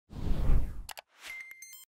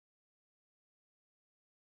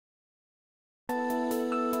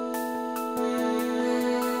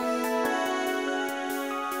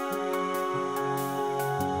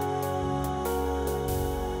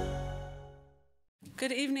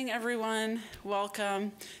Good evening, everyone.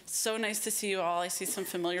 Welcome. So nice to see you all. I see some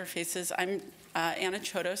familiar faces. I'm Anna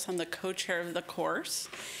Chodos. I'm the co-chair of the course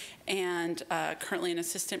and currently an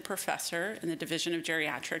assistant professor in the Division of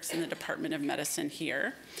Geriatrics in the Department of Medicine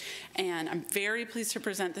here. And I'm very pleased to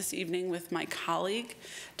present this evening with my colleague,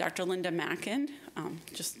 Dr. Lynda Mackin.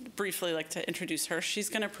 Just briefly like to introduce her. She's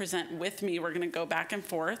going to present with me. We're going to go back and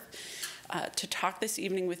forth to talk this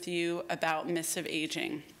evening with you about myths of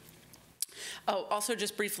aging. Oh, also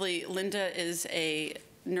just briefly, Lynda is a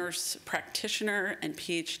nurse practitioner and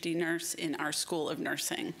PhD nurse in our School of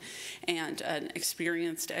Nursing and an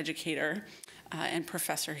experienced educator and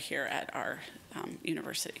professor here at our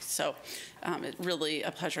university. So it's really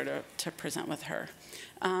a pleasure to present with her.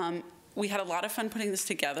 We had a lot of fun putting this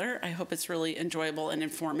together. I hope it's really enjoyable and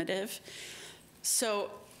informative.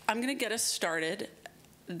 So I'm going to get us started.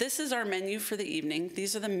 This is our menu for the evening.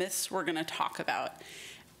 These are the myths we're going to talk about.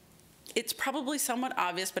 It's probably somewhat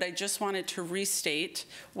obvious, but I just wanted to restate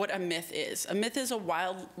what a myth is. A myth is a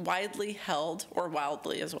widely held, or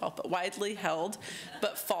wildly as well, but widely held,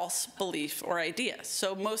 but false belief or idea.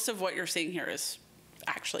 So most of what you're seeing here is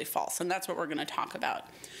actually false, and that's what we're going to talk about.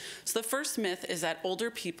 So the first myth is that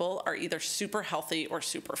older people are either super healthy or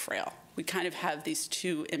super frail. We kind of have these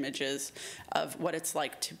two images of what it's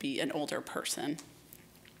like to be an older person.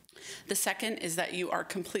 The second is that you are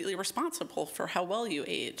completely responsible for how well you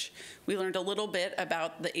age. We learned a little bit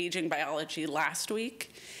about the aging biology last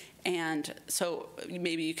week, and so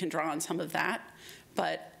maybe you can draw on some of that,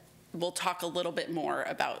 but we'll talk a little bit more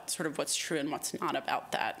about sort of what's true and what's not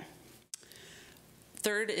about that.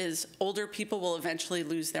 Third is older people will eventually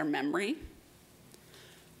lose their memory.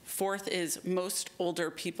 Fourth is most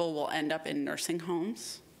older people will end up in nursing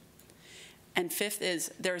homes. And fifth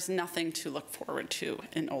is there's nothing to look forward to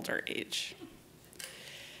in older age.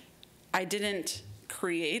 I didn't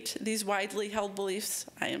create these widely held beliefs.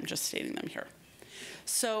 I am just stating them here.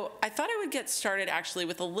 So I thought I would get started actually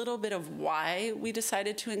with a little bit of why we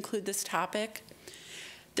decided to include this topic.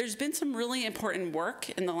 There's been some really important work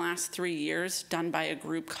in the last 3 years done by a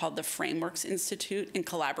group called the Frameworks Institute in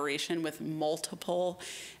collaboration with multiple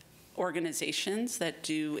organizations that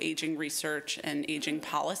do aging research and aging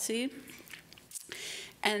policy.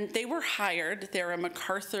 And they were hired. They're a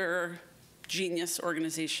MacArthur Genius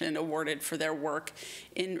Organization awarded for their work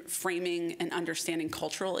in framing and understanding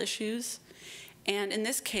cultural issues. And in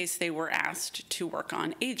this case, they were asked to work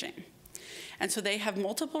on aging. And so they have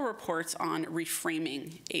multiple reports on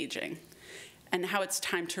reframing aging and how it's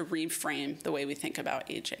time to reframe the way we think about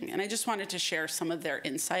aging. And I just wanted to share some of their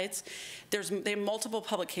insights. They have multiple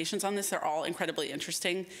publications on this. They're all incredibly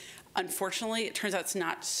interesting. Unfortunately, it turns out it's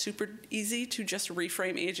not super easy to just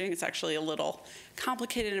reframe aging. It's actually a little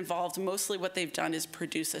complicated and involved. Mostly what they've done is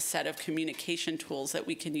produce a set of communication tools that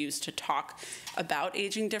we can use to talk about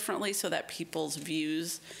aging differently so that people's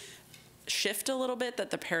views shift a little bit,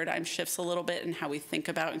 that the paradigm shifts a little bit in how we think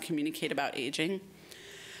about and communicate about aging.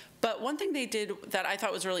 But one thing they did that I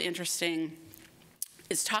thought was really interesting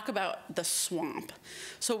is talk about the swamp.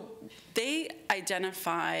 So they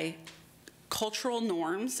identify cultural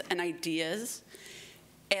norms and ideas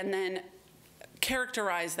and then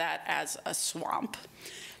characterize that as a swamp.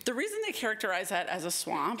 The reason they characterize that as a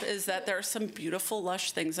swamp is that there are some beautiful,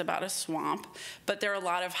 lush things about a swamp, but there are a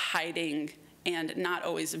lot of hiding and not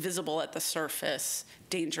always visible at the surface,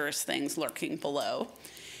 dangerous things lurking below.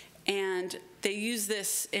 And they use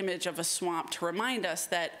this image of a swamp to remind us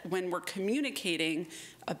that when we're communicating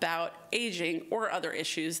about aging or other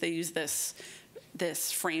issues, they use this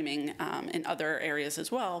framing in other areas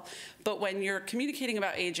as well. But when you're communicating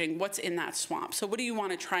about aging, what's in that swamp? So what do you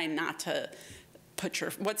want to try not to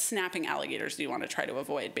what snapping alligators do you want to try to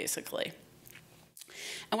avoid, basically?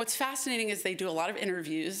 And what's fascinating is they do a lot of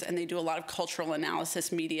interviews and they do a lot of cultural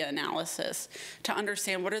analysis, media analysis, to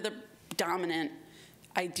understand what are the dominant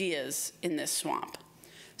ideas in this swamp.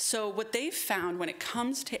 So what they've found when it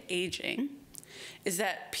comes to aging is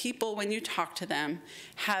that people, when you talk to them,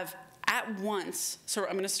 have at once, so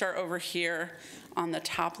I'm going to start over here on the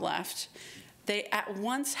top left, they at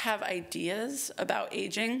once have ideas about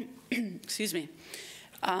aging, excuse me,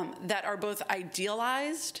 that are both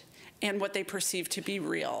idealized and what they perceive to be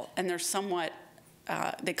real, and they're somewhat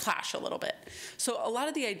they clash a little bit. So a lot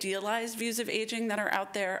of the idealized views of aging that are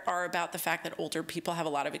out there are about the fact that older people have a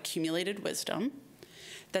lot of accumulated wisdom,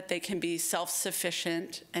 that they can be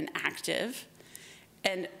self-sufficient and active,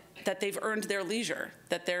 and that they've earned their leisure,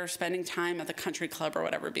 that they're spending time at the country club or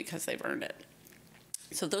whatever because they've earned it.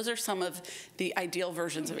 So those are some of the ideal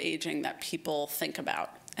versions of aging that people think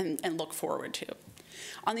about and look forward to.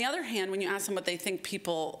 On the other hand, when you ask them what they think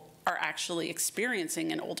people are actually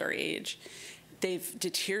experiencing in older age, They've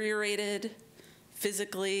deteriorated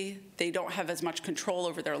physically. They don't have as much control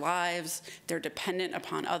over their lives. They're dependent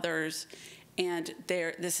upon others. And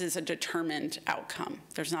this is a determined outcome.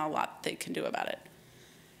 There's not a lot they can do about it.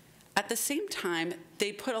 At the same time,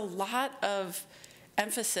 they put a lot of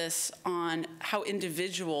emphasis on how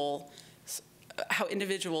individuals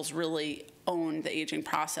really own the aging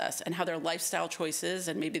process and how their lifestyle choices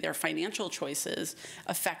and maybe their financial choices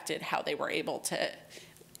affected how they were able to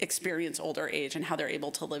experience older age and how they're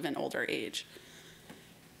able to live in older age.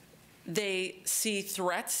 They see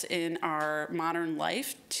threats in our modern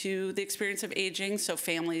life to the experience of aging, so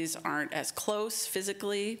families aren't as close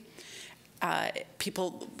physically.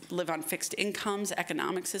 People live on fixed incomes,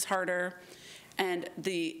 economics is harder, and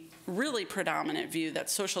the really predominant view that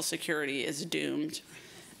Social Security is doomed,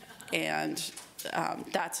 and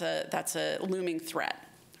that's a looming threat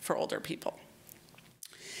for older people.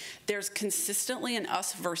 There's consistently an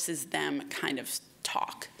us versus them kind of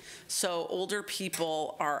talk. So older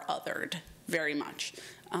people are othered very much.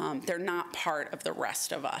 They're not part of the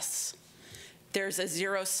rest of us. There's a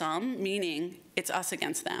zero sum, meaning it's us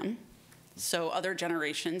against them. So other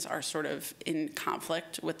generations are sort of in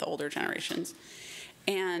conflict with the older generations.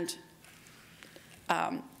 And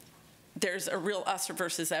there's a real us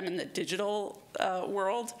versus them in the digital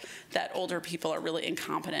world, that older people are really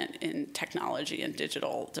incompetent in technology and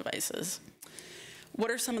digital devices. What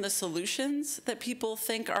are some of the solutions that people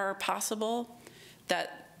think are possible?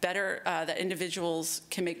 That individuals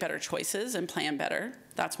can make better choices and plan better.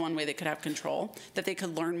 That's one way they could have control. That they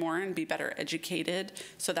could learn more and be better educated.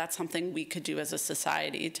 So that's something we could do as a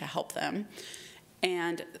society to help them.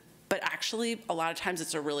 But actually, a lot of times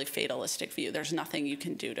it's a really fatalistic view. There's nothing you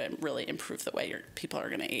can do to really improve the way your people are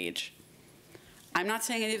going to age. I'm not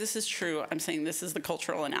saying any of this is true. I'm saying this is the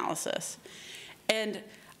cultural analysis. And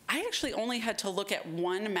I actually only had to look at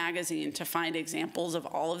one magazine to find examples of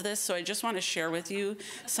all of this, so I just want to share with you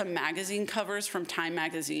some magazine covers from Time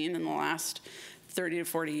magazine in the last 30 to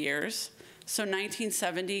 40 years. So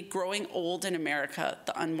 1970, Growing Old in America,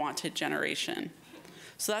 the Unwanted Generation.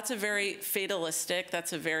 So that's a very fatalistic,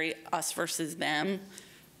 that's a very us versus them,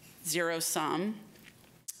 zero sum.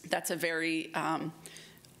 That's a very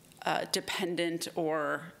dependent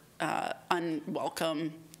or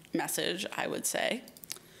unwelcome message, I would say.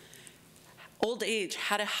 Old age,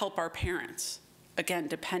 how to help our parents. Again,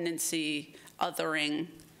 dependency, othering.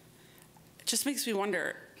 It just makes me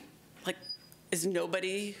wonder, like, is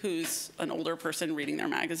nobody who's an older person reading their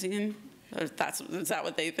magazine? Is that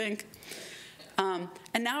what they think?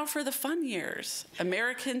 And now for the fun years. This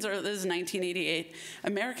is 1988,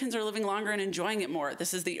 Americans are living longer and enjoying it more.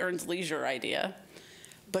 This is the earned leisure idea.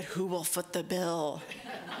 But who will foot the bill?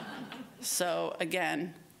 So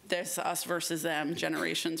again, this us versus them,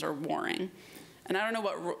 generations are warring. And I don't know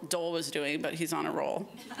what Dole was doing, but he's on a roll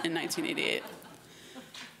in 1988.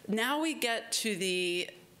 Now we get to the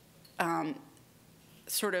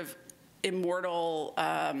sort of immortal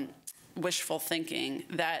wishful thinking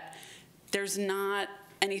that there's not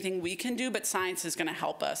anything we can do, but science is going to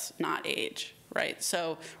help us not age, right?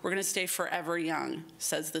 So we're going to stay forever young,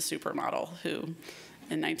 says the supermodel, who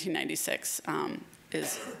in 1996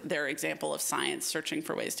 is their example of science searching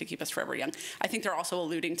for ways to keep us forever young. I think they're also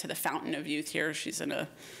alluding to the fountain of youth here. She's in a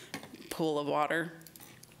pool of water.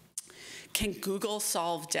 Can Google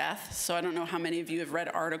solve death? So I don't know how many of you have read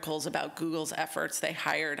articles about Google's efforts. They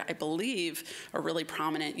hired, I believe, a really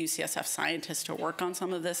prominent UCSF scientist to work on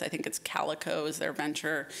some of this. I think it's Calico is their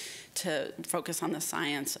venture to focus on the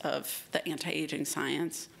science of the anti-aging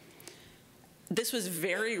science. This was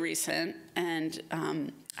very recent, and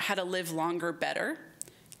how to live longer better.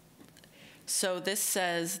 So this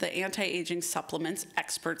says the anti-aging supplements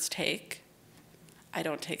experts take. I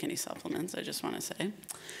don't take any supplements, I just want to say.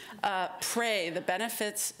 Pray,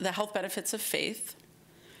 the health benefits of faith.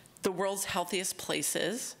 The world's healthiest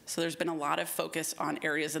places. So there's been a lot of focus on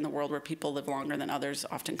areas in the world where people live longer than others,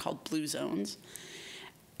 often called blue zones.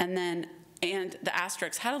 And the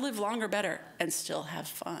asterisk, how to live longer better and still have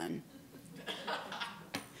fun.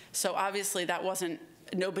 So obviously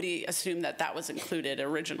nobody assumed that was included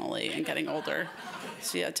originally in getting older.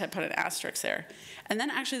 So you had to put an asterisk there. And then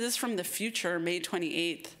actually this is from the future, May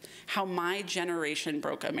 28th, How My Generation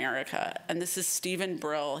Broke America. And this is Stephen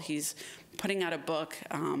Brill. He's putting out a book,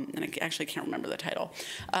 and I actually can't remember the title,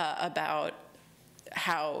 about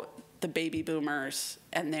how the baby boomers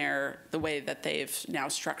and the way that they've now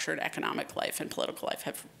structured economic life and political life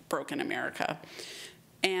have broken America.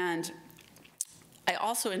 And I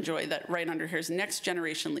also enjoy that right under here is Next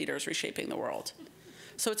Generation Leaders Reshaping the World.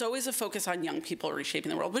 So it's always a focus on young people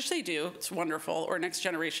reshaping the world, which they do. It's wonderful. Or next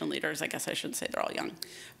generation leaders. I guess I shouldn't say they're all young.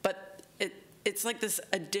 But it's like this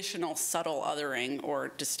additional subtle othering or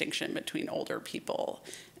distinction between older people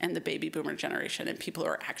and the baby boomer generation and people who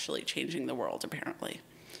are actually changing the world, apparently.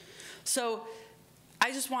 So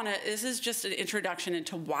I just want to, this is just an introduction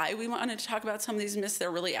into why we wanted to talk about some of these myths.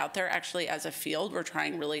 They're really out there. Actually, as a field, we're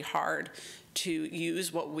trying really hard to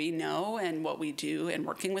use what we know and what we do in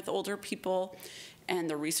working with older people and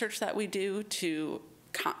the research that we do to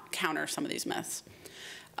counter some of these myths.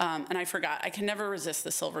 And I forgot, I can never resist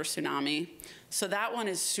the silver tsunami. So that one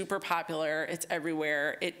is super popular. It's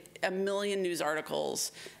everywhere. A million news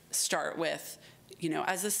articles start with,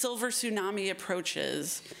 as the silver tsunami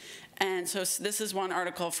approaches. And so this is one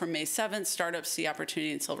article from May 7th, startups see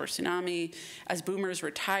opportunity in silver tsunami. As boomers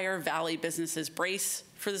retire, valley businesses brace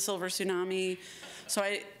for the silver tsunami. So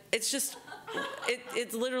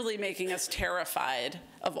it's literally making us terrified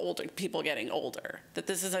of older people getting older, that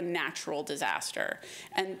this is a natural disaster.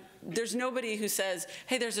 And there's nobody who says,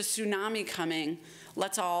 hey, there's a tsunami coming,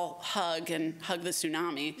 let's all hug the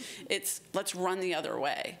tsunami. It's let's run the other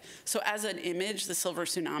way. So as an image, the silver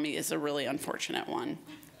tsunami is a really unfortunate one.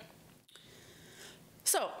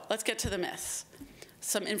 So let's get to the myths.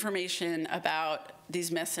 Some information about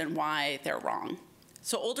these myths and why they're wrong.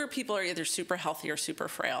 So older people are either super healthy or super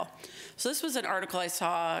frail. So this was an article I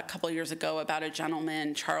saw a couple years ago about a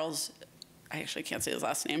gentleman, Charles, I actually can't say his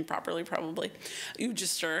last name properly, probably,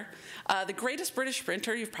 Ugister. The greatest British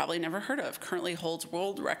sprinter you've probably never heard of, currently holds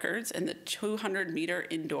world records in the 200-meter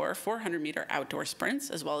indoor, 400-meter outdoor sprints,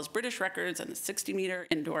 as well as British records in the 60-meter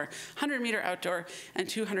indoor, 100-meter outdoor, and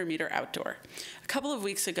 200-meter outdoor. A couple of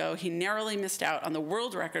weeks ago, he narrowly missed out on the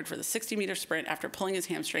world record for the 60-meter sprint after pulling his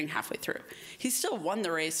hamstring halfway through. He still won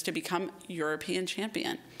the race to become European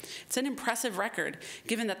champion. It's an impressive record,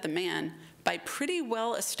 given that the man, by pretty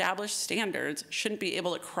well-established standards, shouldn't be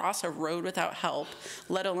able to cross a road without help,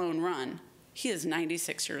 let alone run. He is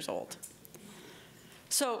 96 years old.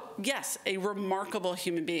 So yes, a remarkable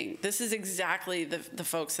human being. This is exactly the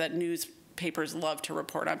folks that newspapers love to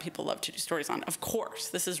report on, people love to do stories on. Of course,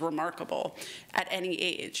 this is remarkable at any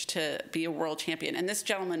age to be a world champion. And this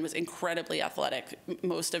gentleman was incredibly athletic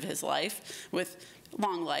most of his life, with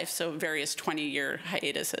long life, so various 20-year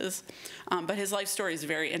hiatuses. But his life story is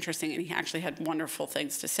very interesting, and he actually had wonderful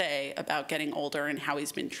things to say about getting older and how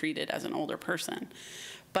he's been treated as an older person.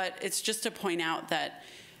 But it's just to point out that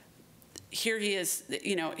here he is,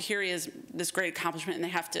 this great accomplishment,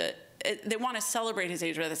 and they want to celebrate his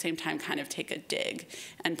age, but at the same time kind of take a dig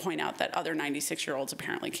and point out that other 96-year-olds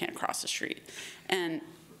apparently can't cross the street. And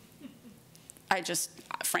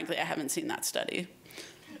frankly, I haven't seen that study.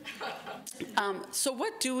 So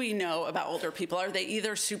what do we know about older people? Are they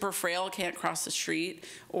either super frail, can't cross the street,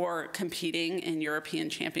 or competing in European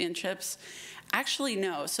championships? Actually,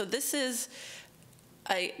 no. So this is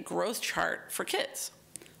a growth chart for kids.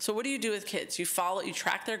 So what do you do with kids? You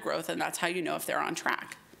track their growth, and that's how you know if they're on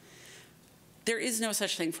track. There is no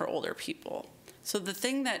such thing for older people. So the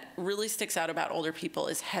thing that really sticks out about older people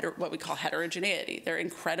is what we call heterogeneity. They're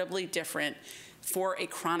incredibly different for a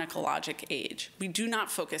chronologic age. We do not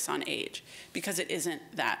focus on age because it isn't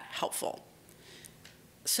that helpful.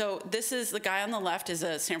 So the guy on the left is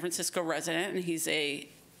a San Francisco resident, and he's a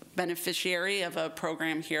beneficiary of a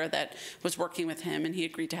program here that was working with him, and he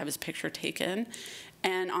agreed to have his picture taken.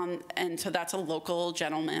 And so that's a local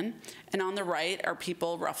gentleman. And on the right are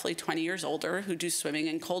people roughly 20 years older who do swimming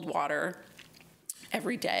in cold water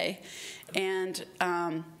every day. And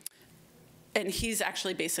he's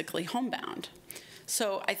actually basically homebound.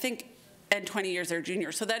 So I think, and 20 years they're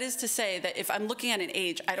junior. So that is to say that if I'm looking at an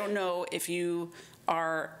age, I don't know if you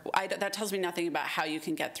are, that tells me nothing about how you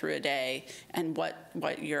can get through a day and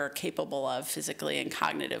what you're capable of physically and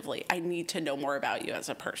cognitively. I need to know more about you as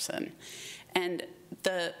a person. And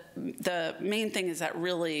the main thing is that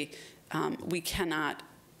really we cannot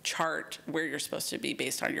chart where you're supposed to be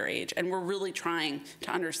based on your age. And we're really trying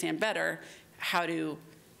to understand better how to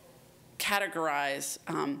categorize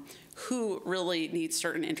who really needs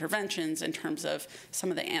certain interventions in terms of some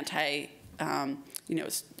of the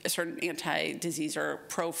certain anti-disease or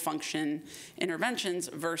pro-function interventions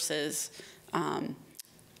versus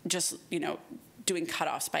just, doing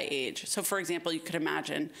cutoffs by age. So for example, you could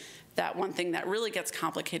imagine that one thing that really gets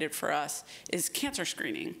complicated for us is cancer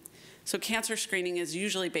screening. So cancer screening is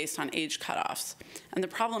usually based on age cutoffs. And the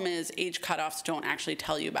problem is age cutoffs don't actually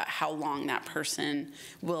tell you about how long that person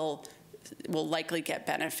will likely get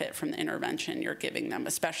benefit from the intervention you're giving them,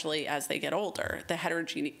 especially as they get older. The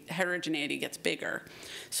heterogeneity gets bigger.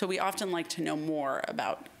 So we often like to know more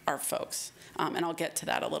about our folks, and I'll get to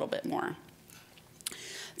that a little bit more.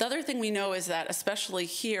 The other thing we know is that, especially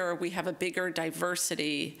here, we have a bigger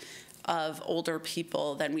diversity of older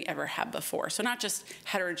people than we ever have before. So not just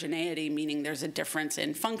heterogeneity, meaning there's a difference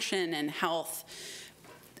in function and health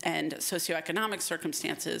and socioeconomic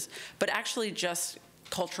circumstances, but actually just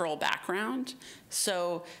cultural background.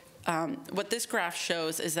 So what this graph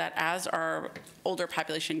shows is that as our older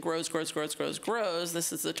population grows,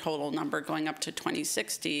 this is the total number going up to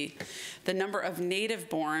 2060, the number of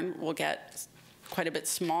native-born will get quite a bit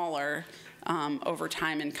smaller over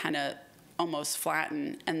time and kind of almost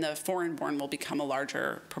flatten, and the foreign-born will become a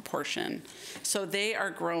larger proportion. So they are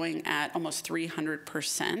growing at almost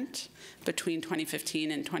 300% between 2015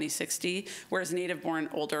 and 2060, whereas native-born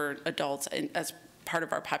older adults as part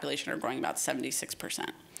of our population are growing about 76%.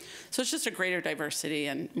 So it's just a greater diversity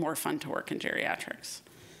and more fun to work in geriatrics.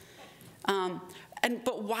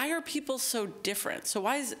 But why are people so different? So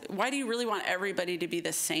why do you really want everybody to be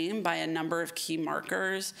the same by a number of key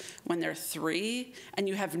markers when they're 3, and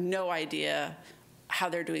you have no idea how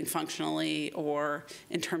they're doing functionally or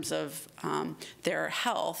in terms of their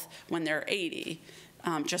health when they're 80,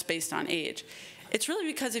 just based on age? It's really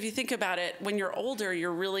because if you think about it, when you're older,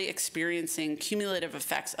 you're really experiencing cumulative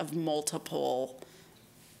effects of multiple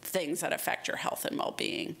things that affect your health and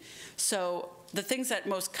well-being. So the things that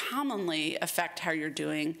most commonly affect how you're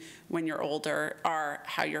doing when you're older are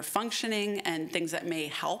how you're functioning and things that may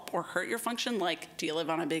help or hurt your function, like do you live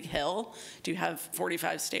on a big hill? Do you have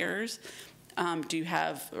 45 stairs? Do you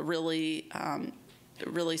have a really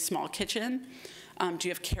small kitchen? Do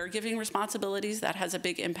you have caregiving responsibilities? That has a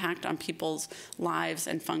big impact on people's lives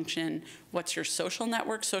and function. What's your social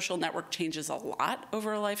network? Social network changes a lot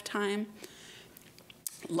over a lifetime.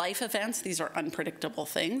 Life events, these are unpredictable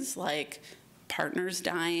things like partners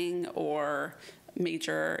dying or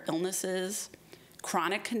major illnesses,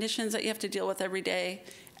 chronic conditions that you have to deal with every day,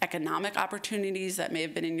 economic opportunities that may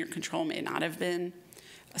have been in your control, may not have been.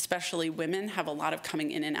 Especially women have a lot of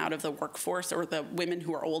coming in and out of the workforce, or the women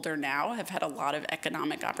who are older now have had a lot of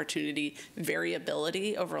economic opportunity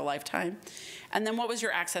variability over a lifetime. And then what was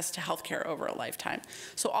your access to healthcare over a lifetime?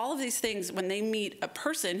 So all of these things, when they meet a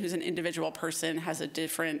person who's an individual person, has a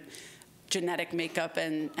different genetic makeup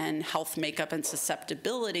and health makeup and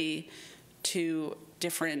susceptibility to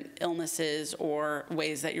different illnesses or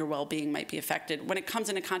ways that your well-being might be affected. When it comes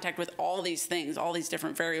into contact with all these things, all these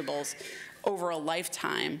different variables over a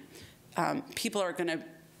lifetime, people are going to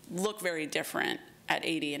look very different at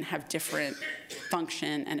 80 and have different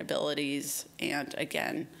function and abilities and,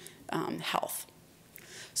 again, health.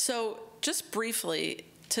 So just briefly,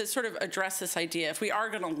 to sort of address this idea, if we are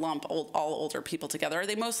going to lump all older people together, are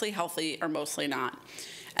they mostly healthy or mostly not?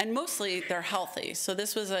 And mostly they're healthy. So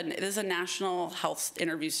this is a national health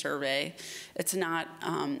interview survey. It's not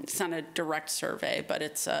a direct survey, but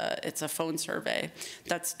it's a phone survey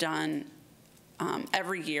that's done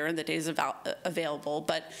every year, and the data is available.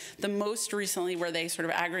 But the most recently, where they sort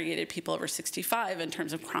of aggregated people over 65 in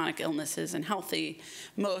terms of chronic illnesses and healthy,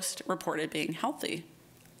 most reported being healthy.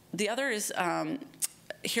 The other is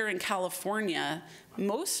here in California,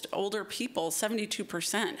 most older people,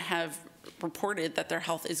 72%, have reported that their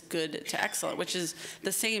health is good to excellent, which is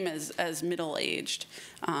the same as middle-aged,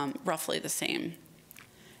 roughly the same.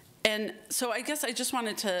 And so I guess I just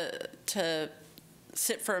wanted to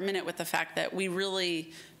sit for a minute with the fact that we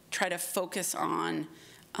really try to focus on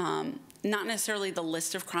not necessarily the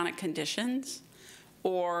list of chronic conditions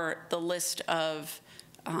or the list of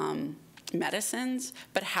medicines,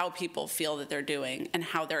 but how people feel that they're doing and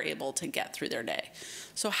how they're able to get through their day.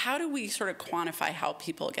 So how do we sort of quantify how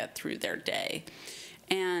people get through their day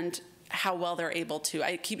and how well they're able to?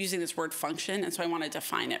 I keep using this word function, and so I want to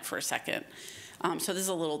define it for a second. So this is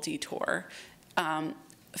a little detour.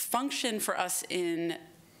 Function for us in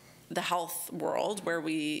the health world, where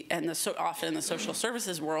often in the social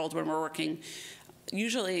services world, when we're working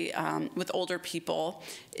usually with older people,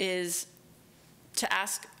 is to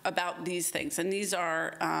ask about these things. And these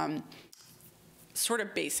are sort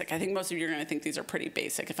of basic. I think most of you are going to think these are pretty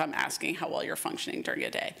basic if I'm asking how well you're functioning during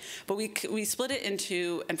a day. But we split it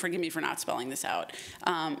into, and forgive me for not spelling this out,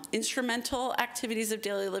 instrumental activities of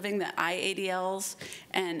daily living, the IADLs,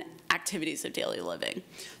 and activities of daily living.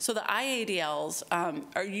 So the IADLs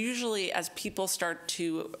are usually as people start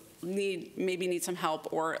to maybe need some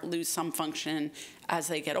help or lose some function as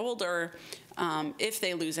they get older. If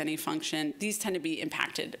they lose any function, these tend to be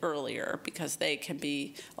impacted earlier because they can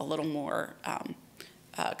be a little more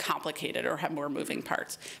complicated or have more moving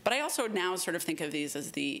parts. But I also now sort of think of these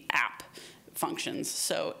as the app functions.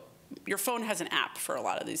 So your phone has an app for a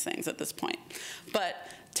lot of these things at this point. But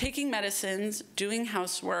taking medicines, doing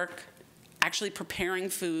housework, actually preparing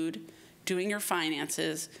food, doing your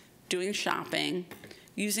finances, doing shopping,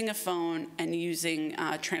 using a phone, and using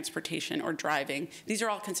transportation or driving. These are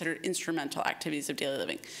all considered instrumental activities of daily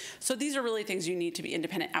living. So these are really things you need to be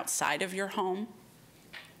independent outside of your home.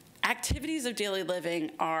 Activities of daily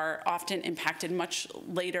living are often impacted much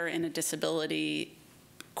later in a disability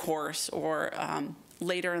course or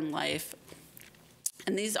later in life.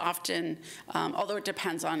 And these often, although it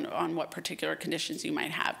depends on what particular conditions you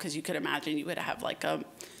might have, because you could imagine you would have like a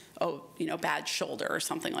bad shoulder or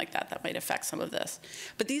something like that that might affect some of this.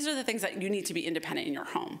 But these are the things that you need to be independent in your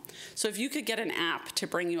home. So if you could get an app to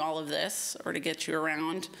bring you all of this or to get you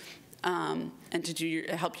around and to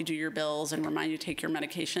help you do your bills and remind you to take your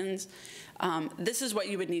medications, this is what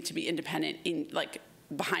you would need to be independent in, like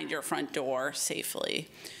behind your front door safely.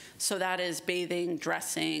 So that is bathing,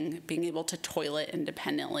 dressing, being able to toilet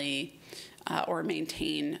independently or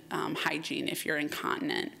maintain hygiene if you're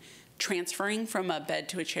incontinent, transferring from a bed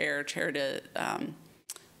to a chair to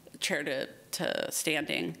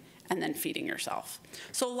standing, and then feeding yourself.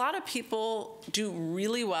 So a lot of people do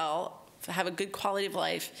really well, have a good quality of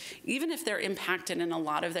life, even if they're impacted in a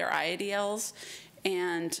lot of their IADLs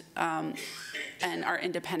and are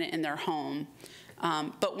independent in their home.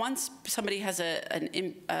 But once somebody has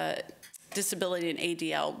a disability, an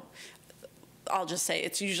ADL, I'll just say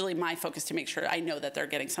it's usually my focus to make sure I know that they're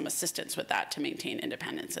getting some assistance with that to maintain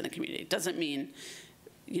independence in the community. It doesn't mean,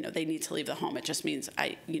 they need to leave the home. It just means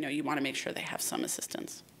you want to make sure they have some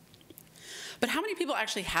assistance. But how many people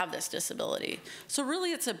actually have this disability? So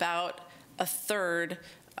really it's about a third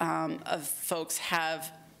of folks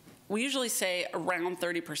have, we usually say around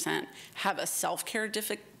 30% have a self-care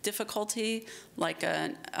difficulty, like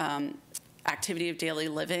an activity of daily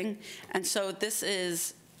living. And so this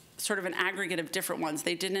is sort of an aggregate of different ones.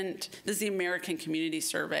 This is the American Community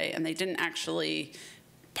Survey, and they didn't actually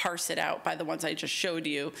parse it out by the ones I just showed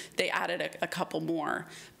you. They added a couple more.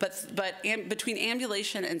 But between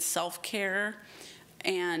ambulation and self-care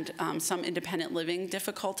and some independent living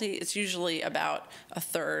difficulty, it's usually about a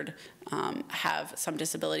third have some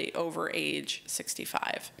disability over age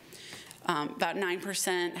 65. About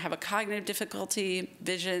 9% have a cognitive difficulty,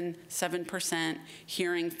 vision 7%,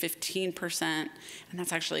 hearing 15%, and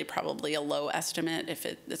that's actually probably a low estimate if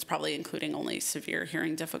it's probably including only severe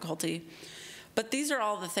hearing difficulty. But these are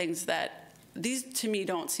all the things that, these to me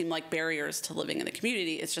don't seem like barriers to living in the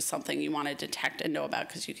community. It's just something you want to detect and know about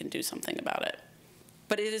because you can do something about it.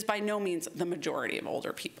 But it is by no means the majority of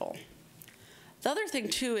older people. The other thing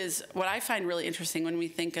too is what I find really interesting when we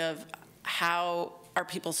think of how are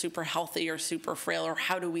people super healthy or super frail, or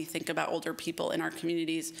how do we think about older people in our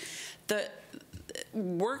communities?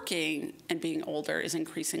 Working and being older is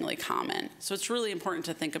increasingly common. So it's really important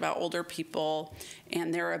to think about older people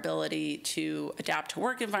and their ability to adapt to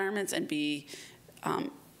work environments and be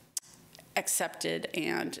accepted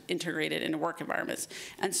and integrated into work environments.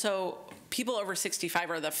 And so people over 65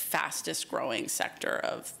 are the fastest growing sector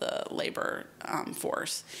of the labor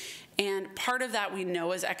force. And part of that we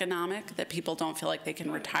know is economic, that people don't feel like they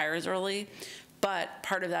can retire as early, but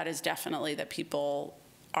part of that is definitely that people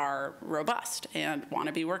are robust and want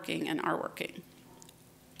to be working and are working.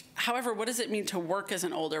 However, what does it mean to work as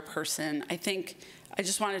an older person? I think I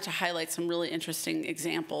just wanted to highlight some really interesting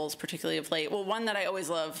examples, particularly of late. Well, one that I always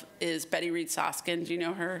love is Betty Reed Soskin. Do you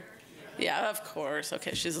know her? Yeah, of course.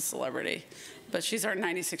 Okay, she's a celebrity. But she's our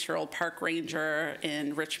 96-year-old park ranger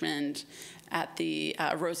in Richmond at the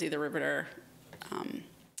Rosie the Riveter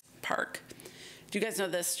Park. Do you guys know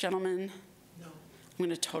this gentleman? No. I'm going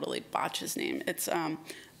to totally botch his name. It's Mahathir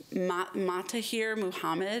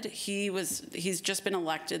Mohamad. He's just been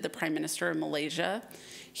elected the Prime Minister of Malaysia.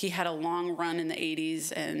 He had a long run in the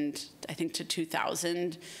 80s and I think to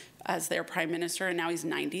 2000 as their Prime Minister, and now he's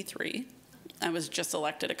 93. I was just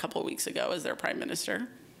elected a couple of weeks ago as their Prime Minister.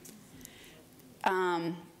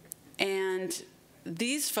 And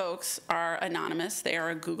these folks are anonymous. They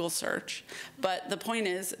are a Google search. But the point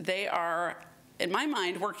is, they are, in my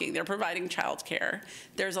mind, working. They're providing childcare.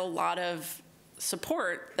 There's a lot of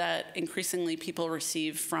support that increasingly people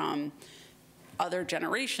receive from other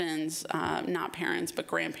generations, not parents, but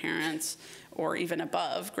grandparents, or even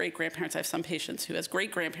above, great-grandparents. I have some patients who, as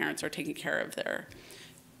great-grandparents, are taking care of their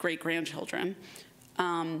great-grandchildren.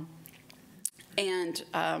 I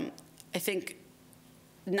think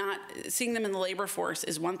not seeing them in the labor force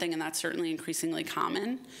is one thing, and that's certainly increasingly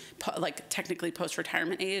common, like technically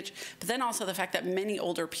post-retirement age. But then also the fact that many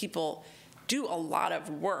older people do a lot of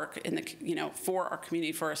work in the, for our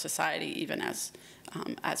community, for our society, even as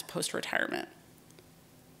post-retirement.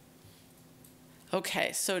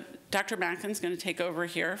 Okay, so Dr. Mackin's going to take over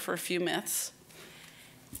here for a few myths.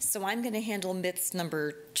 So I'm going to handle myths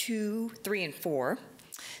number 2, 3, and 4.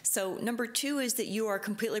 So number 2 is that you are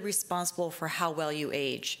completely responsible for how well you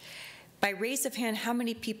age. By raise of hand, how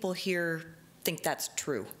many people here think that's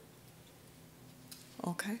true?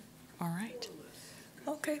 Okay, all right.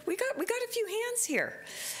 Okay, we got a few hands here.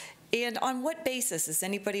 And on what basis? Does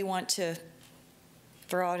anybody want to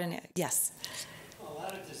throw out an, yes? A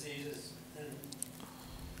lot of diseases and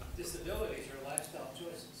disabilities are lifestyle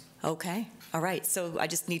choices. Okay, all right. So I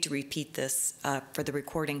just need to repeat this for the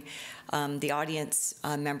recording. The audience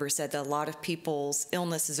member said that a lot of people's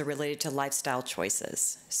illnesses are related to lifestyle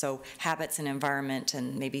choices. So habits and environment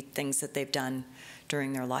and maybe things that they've done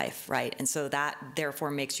during their life, right? And so that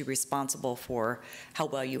therefore makes you responsible for how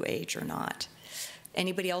well you age or not.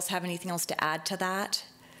 Anybody else have anything else to add to that?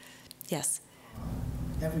 Yes.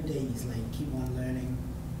 Every day is like keep on learning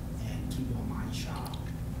and keep your mind sharp.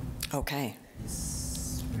 Okay.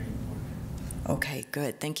 It's very important. Okay,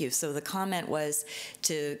 good. Thank you. So the comment was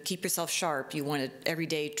to keep yourself sharp. You want to every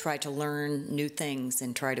day try to learn new things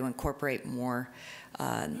and try to incorporate more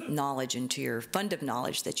knowledge into your fund of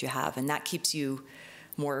knowledge that you have, and that keeps you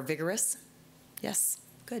more vigorous. Yes,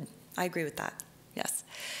 good. I agree with that. Yes.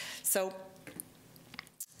 So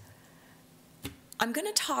I'm going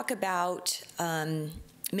to talk about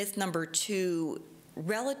myth number 2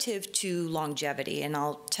 relative to longevity, and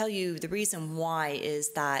I'll tell you the reason why is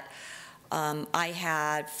that I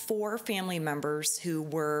had 4 family members who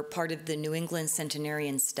were part of the New England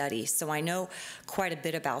Centenarian study, so I know quite a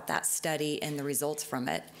bit about that study and the results from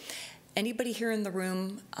it. Anybody here in the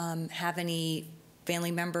room have any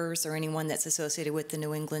family members or anyone that's associated with the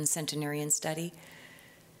New England Centenarian study?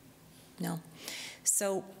 No?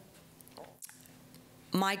 So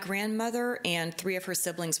my grandmother and 3 of her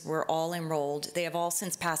siblings were all enrolled. They have all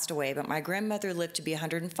since passed away, but my grandmother lived to be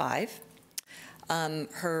 105.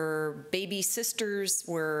 Her baby sisters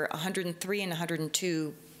were 103 and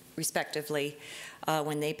 102, respectively,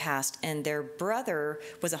 when they passed, and their brother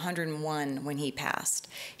was 101 when he passed.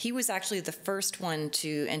 He was actually the first one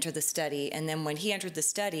to enter the study, and then when he entered the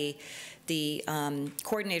study, the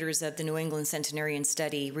coordinators of the New England Centenarian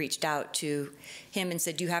study reached out to him and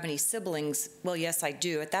said, "Do you have any siblings?" "Well, yes, I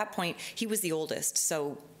do." At that point, he was the oldest,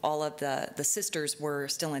 so all of the sisters were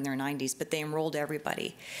still in their 90s, but they enrolled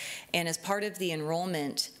everybody. And as part of the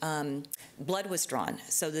enrollment, blood was drawn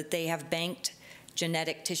so that they have banked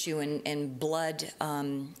genetic tissue and blood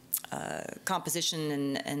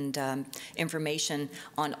composition and information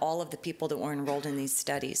on all of the people that were enrolled in these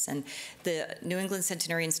studies. And the New England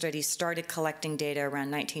Centenarian study started collecting data around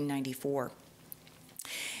 1994.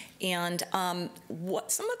 And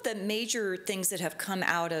some of the major things that have come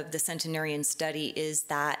out of the Centenarian study is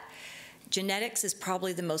that genetics is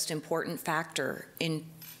probably the most important factor in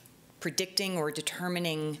predicting or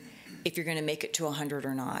determining if you're going to make it to 100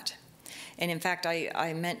 or not. And in fact,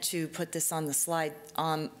 I meant to put this on the slide.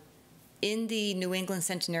 In the New England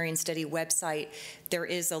Centenarian Study website, there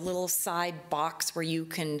is a little side box where you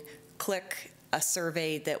can click a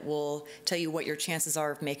survey that will tell you what your chances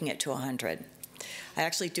are of making it to 100. I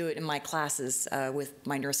actually do it in my classes with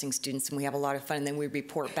my nursing students, and we have a lot of fun, and then we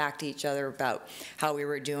report back to each other about how we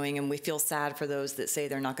were doing, and we feel sad for those that say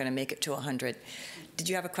they're not going to make it to 100. Did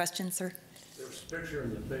you have a question, sir? There's a picture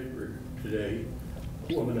in the paper today,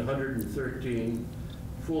 woman 113,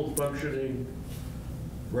 full functioning,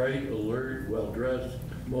 bright, alert, well-dressed,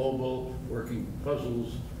 mobile, working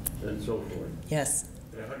puzzles, and so forth. Yes.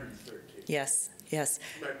 113. Yes, yes.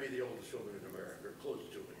 She might be the oldest woman in America, or close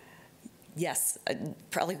to it. Yes,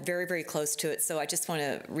 probably very, very close to it. So I just want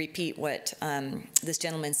to repeat what this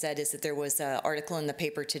gentleman said, is that there was an article in the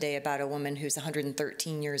paper today about a woman who's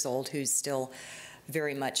 113 years old who's still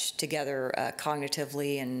very much together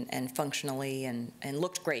cognitively and functionally and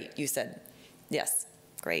looked great, you said. Yes,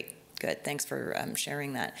 great, good. Thanks for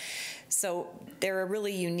sharing that. So they're a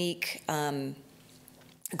really unique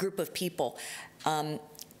group of people.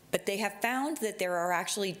 But they have found that there are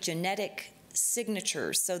actually genetic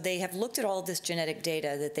signatures. So they have looked at all of this genetic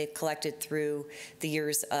data that they've collected through the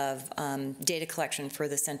years of data collection for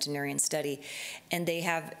the Centenarian study, and they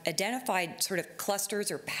have identified sort of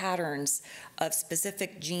clusters or patterns of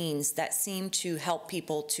specific genes that seem to help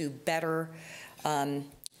people to better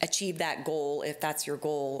achieve that goal, if that's your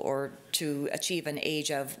goal, or to achieve an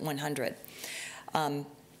age of 100.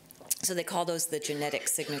 So they call those the genetic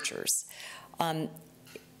signatures.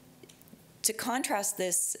 To contrast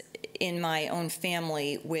this in my own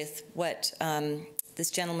family with what this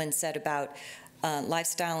gentleman said about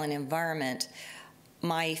lifestyle and environment,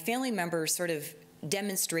 my family members sort of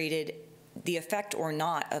demonstrated the effect or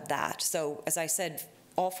not of that. So as I said,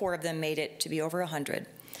 all 4 of them made it to be over 100.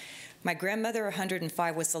 My grandmother,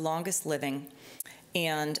 105, was the longest living,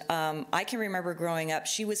 And I can remember growing up,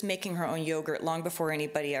 she was making her own yogurt long before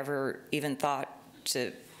anybody ever even thought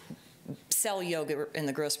to sell yogurt in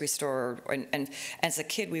the grocery store. And as a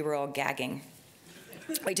kid, we were all gagging.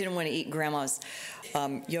 I didn't want to eat Grandma's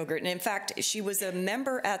yogurt. And in fact, she was a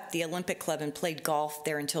member at the Olympic Club and played golf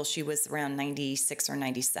there until she was around 96 or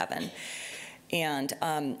 97. And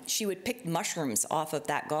she would pick mushrooms off of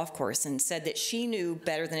that golf course and said that she knew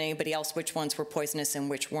better than anybody else which ones were poisonous and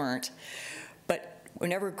which weren't. But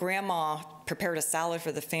whenever Grandma prepared a salad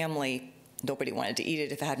for the family, nobody wanted to eat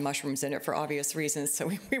it if it had mushrooms in it for obvious reasons. So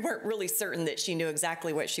we weren't really certain that she knew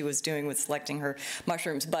exactly what she was doing with selecting her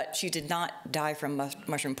mushrooms. But she did not die from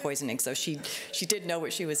mushroom poisoning, so she did know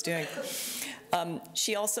what she was doing.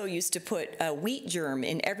 She also used to put wheat germ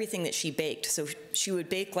in everything that she baked. So she would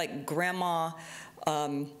bake like Grandma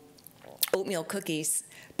oatmeal cookies,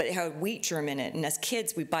 but it had wheat germ in it. And as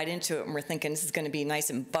kids, we bite into it and we're thinking this is going to be nice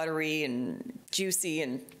and buttery and juicy,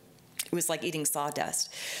 and it was like eating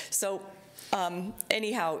sawdust. So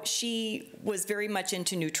anyhow, she was very much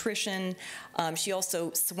into nutrition. She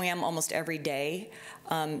also swam almost every day.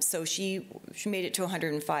 So she made it to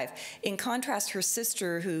 105. In contrast, her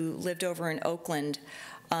sister, who lived over in Oakland,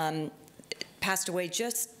 passed away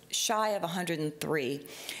just shy of 103.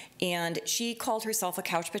 And she called herself a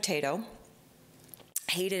couch potato,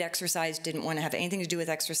 hated exercise, didn't want to have anything to do with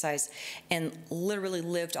exercise, and literally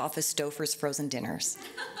lived off of Stouffer's frozen dinners.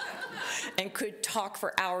 And could talk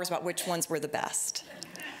for hours about which ones were the best.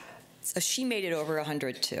 So she made it over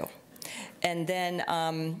 100 too. And then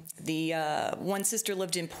the one sister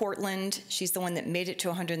lived in Portland. She's the one that made it to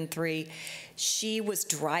 103. She was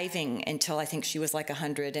driving until I think she was like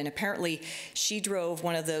 100, and apparently she drove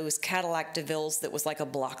one of those Cadillac DeVilles that was like a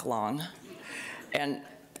block long. And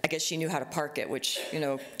I guess she knew how to park it, which, you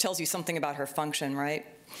know, tells you something about her function, right?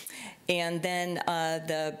 And then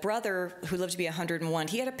the brother, who lived to be 101,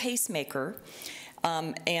 he had a pacemaker.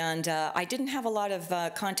 And I didn't have a lot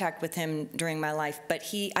of contact with him during my life, but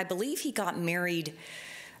I believe he got married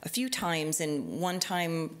a few times, and one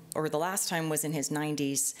time, or the last time, was in his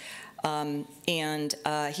 90s. And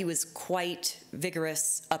he was quite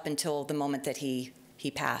vigorous up until the moment that he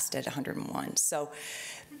passed at 101. So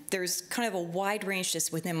there's kind of a wide range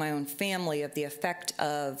just within my own family of the effect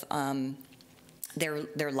of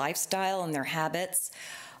their lifestyle and their habits.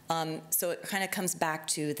 So it kind of comes back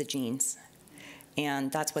to the genes.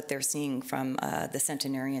 And that's what they're seeing from the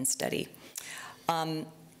centenarian study.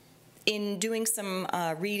 In doing some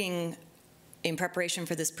reading in preparation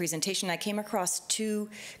for this presentation, I came across two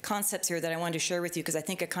concepts here that I wanted to share with you because I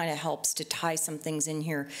think it kind of helps to tie some things in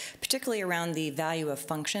here, particularly around the value of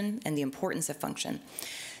function and the importance of function.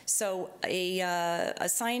 So a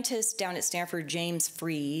scientist down at Stanford, James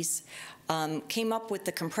Fries, came up with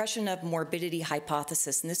the compression of morbidity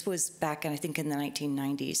hypothesis, and this was back, I think, in the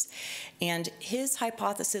 1990s. And his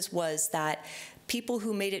hypothesis was that people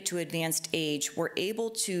who made it to advanced age were able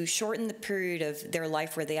to shorten the period of their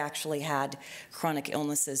life where they actually had chronic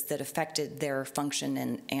illnesses that affected their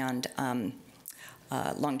function and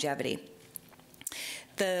longevity.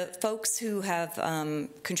 The folks who have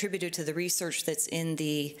contributed to the research that's in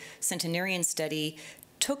the centenarian study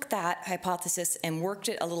took that hypothesis and worked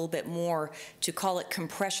it a little bit more to call it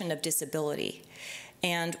compression of disability.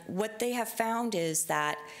 And what they have found is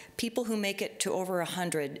that people who make it to over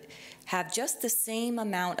 100 have just the same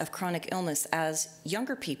amount of chronic illness as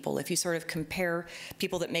younger people. If you sort of compare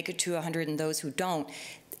people that make it to 100 and those who don't,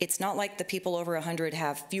 it's not like the people over 100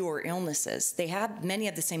 have fewer illnesses. They have many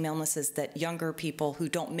of the same illnesses that younger people who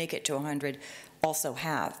don't make it to 100 also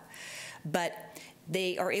have. But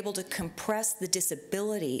they are able to compress the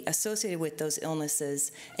disability associated with those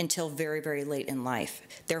illnesses until very, very late in life.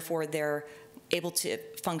 Therefore, they're able to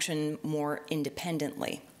function more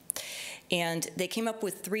independently. And they came up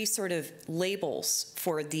with three sort of labels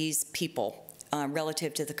for these people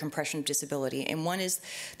relative to the compression of disability. And one is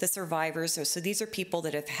the survivors. So these are people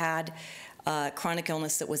that have had chronic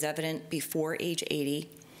illness that was evident before age 80.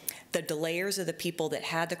 The delayers are the people that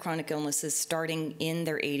had the chronic illnesses starting in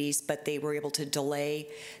their 80s, but they were able to delay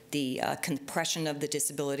the compression of the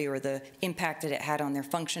disability or the impact that it had on their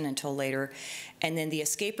function until later. And then the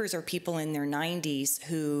escapers are people in their 90s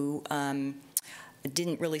who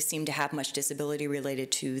didn't really seem to have much disability related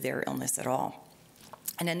to their illness at all.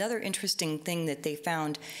 And another interesting thing that they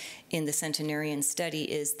found in the centenarian study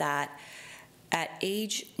is that at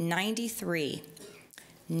age 93,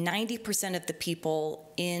 90% of the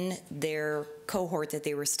people in their cohort that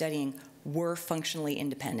they were studying were functionally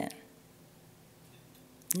independent.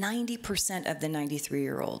 90% of the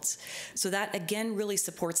 93-year-olds. So that, again, really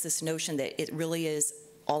supports this notion that it really is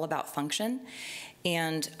all about function.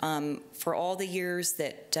 And for all the years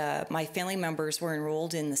that my family members were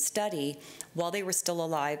enrolled in the study, while they were still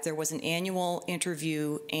alive, there was an annual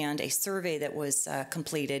interview and a survey that was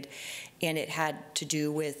completed, and it had to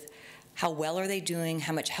do with how well are they doing,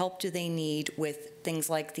 how much help do they need with things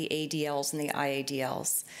like the ADLs and the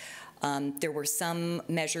IADLs. There were some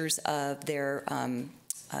measures of their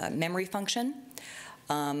memory function,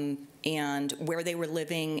 and where they were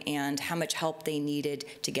living and how much help they needed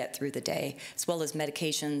to get through the day, as well as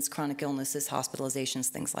medications, chronic illnesses, hospitalizations,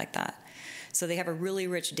 things like that. So they have a really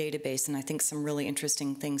rich database, and I think some really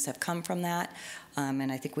interesting things have come from that,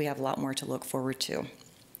 and I think we have a lot more to look forward to.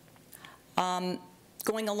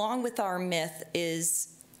 Going along with our myth is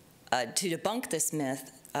to debunk this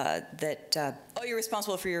myth that, oh, you're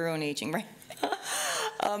responsible for your own aging, right?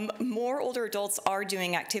 More older adults are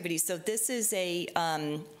doing activities. So this is a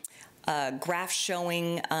graph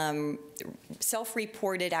showing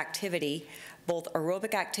self-reported activity, both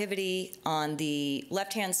aerobic activity on the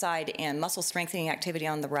left-hand side and muscle strengthening activity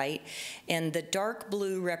on the right. And the dark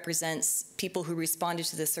blue represents people who responded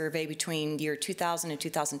to the survey between year 2000 and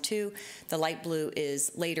 2002. The light blue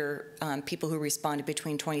is later people who responded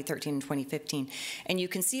between 2013 and 2015. And you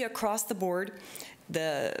can see across the board,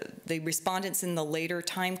 the respondents in the later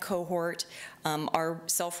time cohort are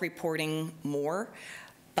self-reporting more,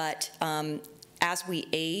 but as we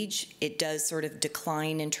age, it does sort of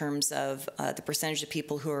decline in terms of the percentage of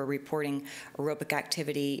people who are reporting aerobic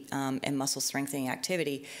activity and muscle strengthening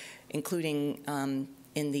activity, including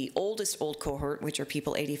in the oldest old cohort, which are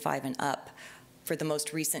people 85 and up. For the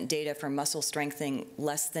most recent data for muscle strengthening,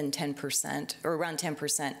 less than 10%, or around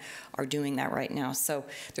 10%, are doing that right now. So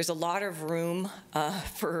there's a lot of room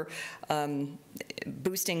for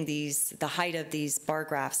boosting the height of these bar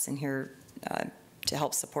graphs in here to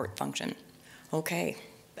help support function. Okay,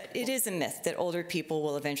 but it is a myth that older people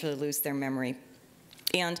will eventually lose their memory.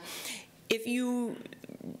 And if you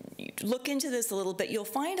look into this a little bit, you'll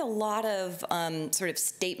find a lot of sort of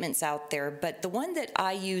statements out there, but the one that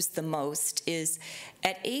I use the most is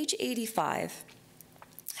at age 85,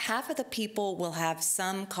 half of the people will have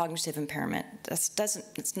some cognitive impairment.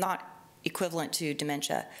 It's not equivalent to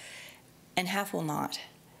dementia, and half will not.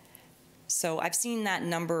 So I've seen that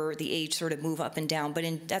number, the age, sort of move up and down, but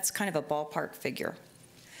that's kind of a ballpark figure.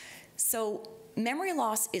 So memory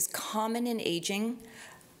loss is common in aging,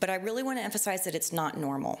 but I really want to emphasize that it's not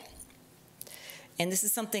normal. And this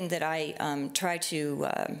is something that I try to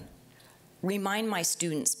remind my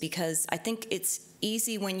students, because I think it's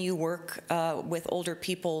easy when you work with older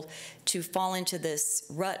people to fall into this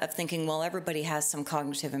rut of thinking, well, everybody has some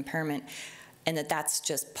cognitive impairment, and that's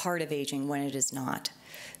just part of aging when it is not.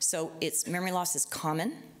 So memory loss is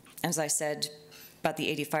common. As I said, about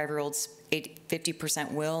the 85-year-olds,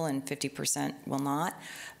 50% will and 50% will not,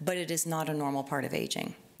 but it is not a normal part of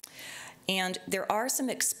aging. And there are some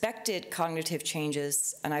expected cognitive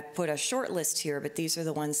changes, and I put a short list here, but these are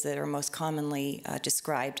the ones that are most commonly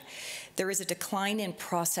described. There is a decline in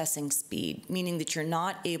processing speed, meaning that you're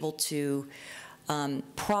not able to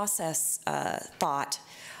process thought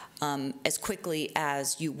as quickly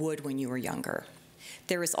as you would when you were younger.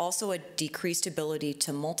 There is also a decreased ability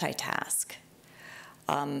to multitask.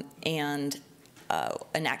 And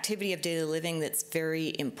an activity of daily living that's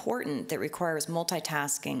very important that requires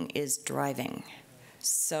multitasking is driving.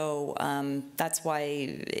 So that's why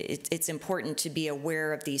it's important to be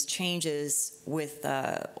aware of these changes with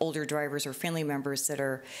older drivers or family members that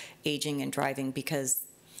are aging and driving, because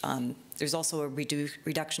there's also a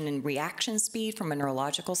reduction in reaction speed from a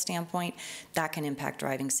neurological standpoint that can impact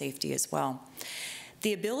driving safety as well.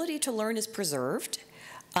 The ability to learn is preserved,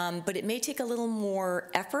 but it may take a little more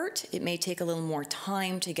effort. It may take a little more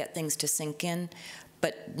time to get things to sink in,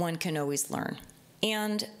 but one can always learn.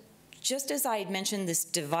 And just as I had mentioned, this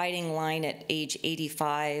dividing line at age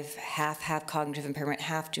 85, half have cognitive impairment,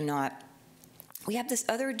 half do not, we have this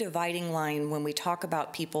other dividing line when we talk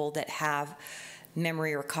about people that have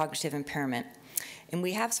memory or cognitive impairment. And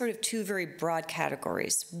we have sort of two very broad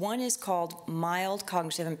categories. One is called mild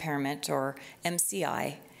cognitive impairment, or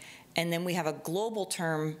MCI, and then we have a global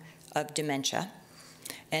term of dementia,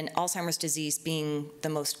 and Alzheimer's disease being the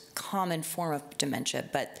most common form of dementia,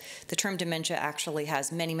 but the term dementia actually has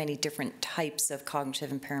many, many different types of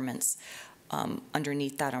cognitive impairments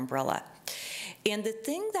underneath that umbrella. And the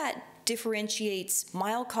thing that differentiates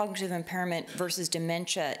mild cognitive impairment versus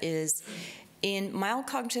dementia is, in mild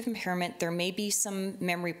cognitive impairment, there may be some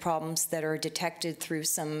memory problems that are detected through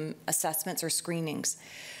some assessments or screenings,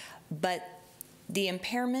 but the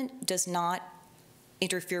impairment does not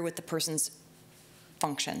interfere with the person's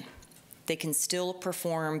function. They can still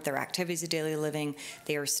perform their activities of daily living.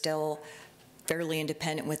 They are still fairly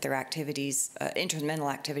independent with their activities, intermental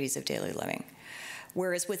activities of daily living.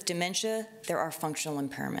 Whereas with dementia, there are functional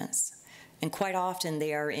impairments. And quite often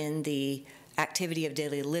they are in the activity of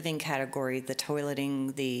daily living category, the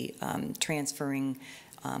toileting, the transferring,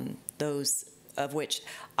 those of which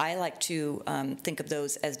I like to think of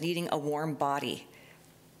those as needing a warm body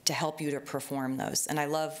to help you to perform those. And I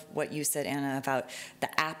love what you said, Anna, about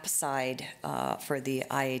the app side for the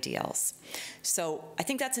IADLs. So I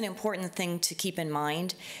think that's an important thing to keep in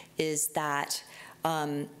mind, is that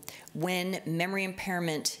when memory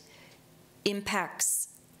impairment impacts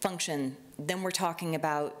function, then we're talking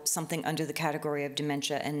about something under the category of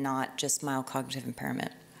dementia and not just mild cognitive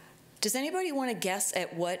impairment. Does anybody want to guess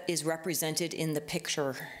at what is represented in the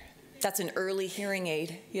picture? That's an early hearing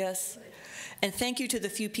aid, yes? And thank you to the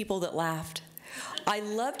few people that laughed. I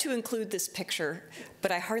love to include this picture,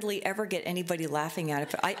 but I hardly ever get anybody laughing at it.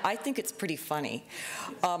 But I think it's pretty funny.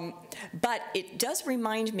 But it does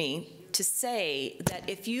remind me to say that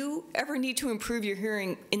if you ever need to improve your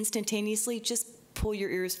hearing instantaneously, just pull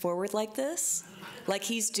your ears forward like this, like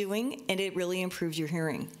he's doing, and it really improves your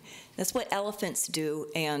hearing. That's what elephants do,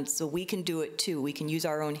 and so we can do it too. We can use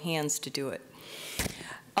our own hands to do it.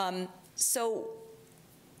 So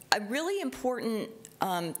a really important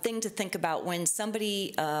thing to think about when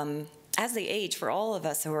somebody, as they age, for all of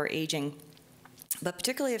us who are aging, but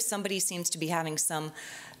particularly if somebody seems to be having some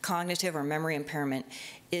cognitive or memory impairment,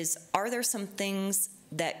 is are there some things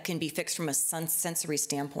that can be fixed from a sensory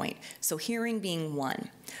standpoint? So hearing being one.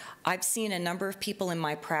 I've seen a number of people in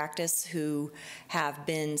my practice who have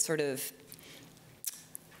been sort of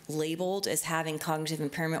labeled as having cognitive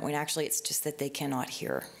impairment when actually it's just that they cannot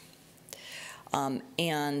hear.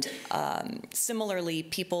 Similarly,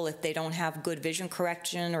 people, if they don't have good vision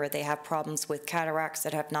correction or they have problems with cataracts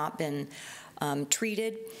that have not been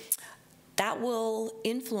treated, that will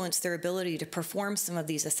influence their ability to perform some of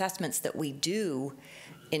these assessments that we do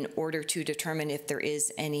in order to determine if there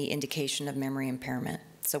is any indication of memory impairment.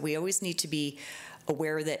 So we always need to be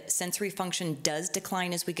aware that sensory function does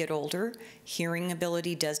decline as we get older. Hearing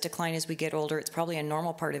ability does decline as we get older. It's probably a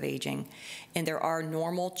normal part of aging. And there are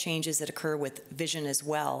normal changes that occur with vision as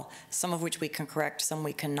well, some of which we can correct, some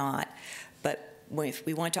we cannot. But if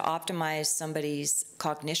we want to optimize somebody's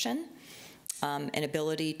cognition and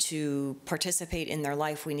ability to participate in their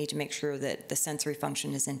life, we need to make sure that the sensory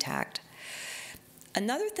function is intact.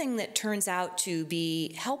 Another thing that turns out to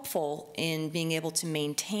be helpful in being able to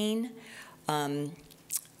maintain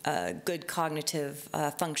good cognitive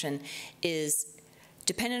function is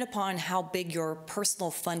dependent upon how big your personal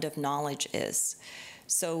fund of knowledge is.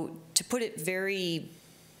 So to put it very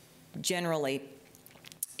generally,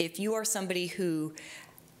 if you are somebody who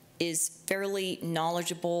is fairly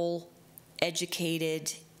knowledgeable,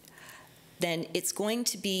 educated, then it's going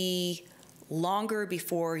to be longer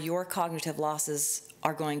before your cognitive losses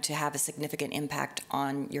are going to have a significant impact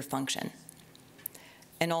on your function,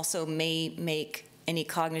 and also may make any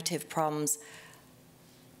cognitive problems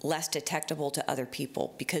less detectable to other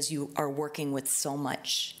people because you are working with so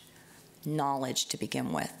much knowledge to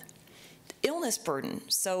begin with. Illness burden.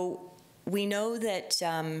 So we know that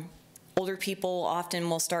older people often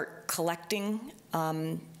will start collecting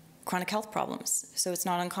chronic health problems. So it's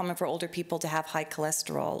not uncommon for older people to have high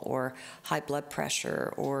cholesterol or high blood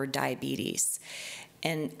pressure or diabetes.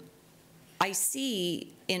 And I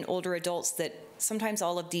see in older adults that sometimes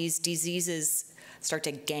all of these diseases start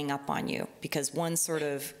to gang up on you because one sort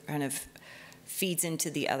of kind of feeds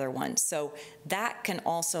into the other one. So that can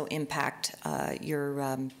also impact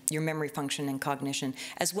your memory function and cognition,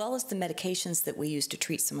 as well as the medications that we use to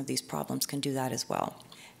treat some of these problems can do that as well.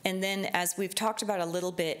 And then, as we've talked about a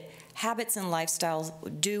little bit, habits and lifestyles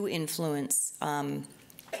do influence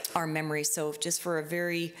our memory. So just for a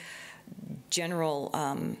very general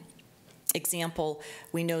example,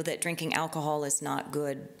 we know that drinking alcohol is not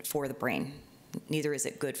good for the brain. Neither is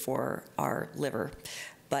it good for our liver,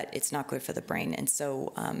 but it's not good for the brain. And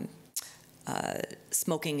so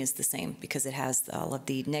smoking is the same because it has all of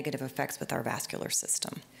the negative effects with our vascular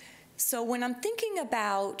system. So when I'm thinking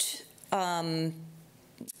about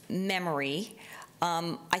memory,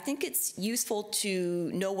 I think it's useful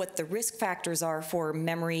to know what the risk factors are for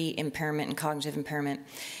memory impairment and cognitive impairment,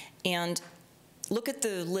 and look at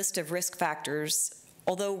the list of risk factors,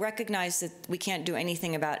 although recognize that we can't do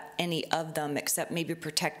anything about any of them except maybe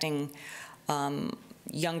protecting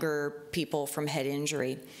younger people from head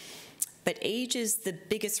injury. But age is the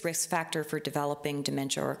biggest risk factor for developing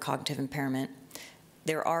dementia or cognitive impairment.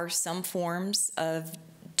 There are some forms of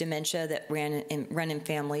dementia that run in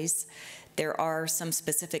families. There are some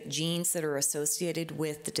specific genes that are associated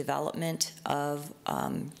with the development of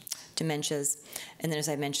dementias, and then as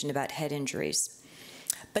I mentioned about head injuries.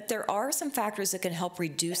 But there are some factors that can help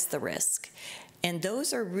reduce the risk, and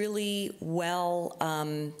those are really well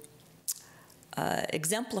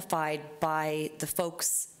exemplified by the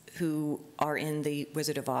folks who are in the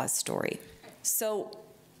Wizard of Oz story. So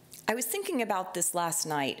I was thinking about this last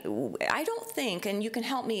night. I don't think, and you can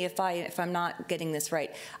help me if I'm not getting this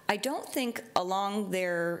right, I don't think along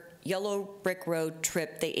their yellow brick road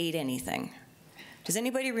trip they ate anything. Does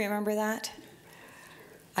anybody remember that?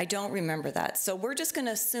 I don't remember that. So we're just going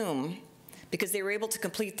to assume, because they were able to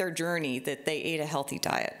complete their journey, that they ate a healthy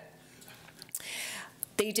diet.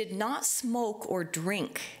 They did not smoke or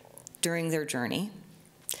drink during their journey.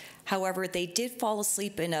 However, they did fall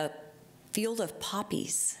asleep in a field of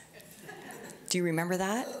poppies. Do you remember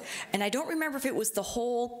that? And I don't remember if it was the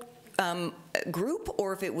whole group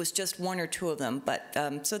or if it was just one or two of them. But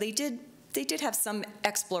so they did have some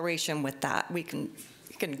exploration with that. We can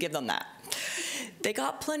give them that. They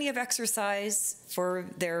got plenty of exercise for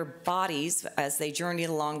their bodies as they journeyed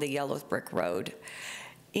along the yellow brick road.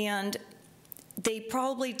 And they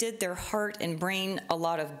probably did their heart and brain a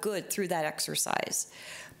lot of good through that exercise.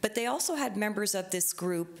 But they also had members of this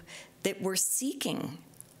group that were seeking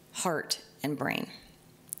heart and brain.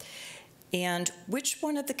 And which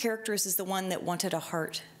one of the characters is the one that wanted a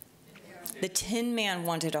heart? The Tin Man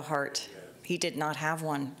wanted a heart. He did not have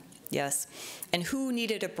one. Yes. And who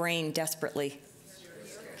needed a brain desperately?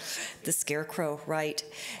 The Scarecrow, right.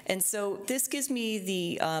 And so this gives me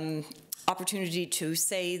the opportunity to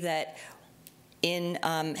say that in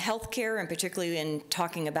healthcare, and particularly in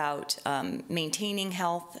talking about maintaining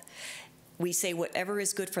health, we say whatever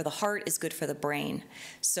is good for the heart is good for the brain.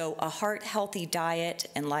 So a heart-healthy diet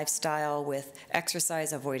and lifestyle with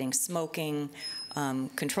exercise, avoiding smoking,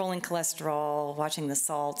 controlling cholesterol, watching the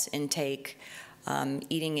salt intake,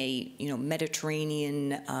 eating a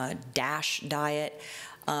Mediterranean DASH diet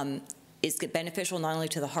is beneficial not only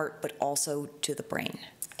to the heart but also to the brain.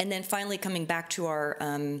 And then finally, coming back to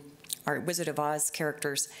our Wizard of Oz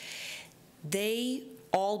characters, they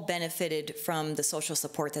all benefited from the social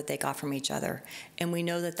support that they got from each other. And we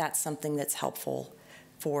know that that's something that's helpful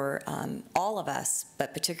for all of us,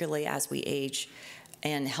 but particularly as we age,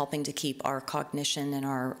 and helping to keep our cognition and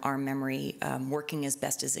our memory working as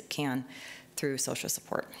best as it can through social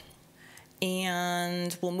support.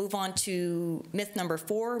 And we'll move on to myth number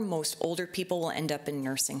 4, most older people will end up in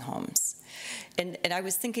nursing homes. And I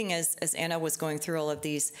was thinking as Anna was going through all of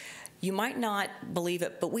these, you might not believe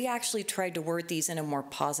it, but we actually tried to word these in a more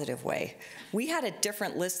positive way. We had a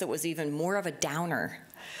different list that was even more of a downer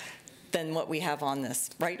than what we have on this,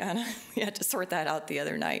 right, Anna? We had to sort that out the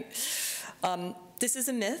other night. This is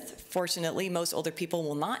a myth. Fortunately, most older people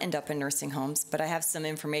will not end up in nursing homes, but I have some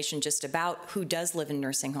information just about who does live in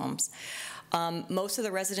nursing homes. Most of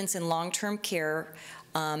the residents in long-term care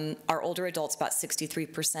are older adults, about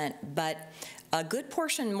 63%, but a good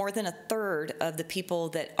portion, more than a third of the people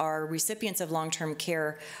that are recipients of long-term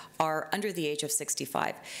care are under the age of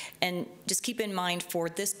 65. And just keep in mind for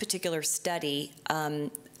this particular study,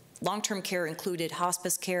 long-term care included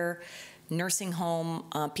hospice care, nursing home,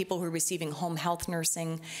 people who are receiving home health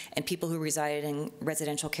nursing, and people who reside in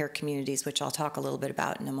residential care communities, which I'll talk a little bit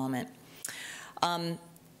about in a moment.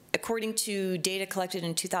 According to data collected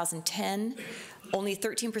in 2010, only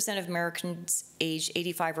 13% of Americans aged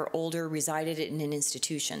 85 or older resided in an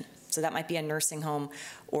institution. So that might be a nursing home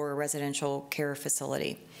or a residential care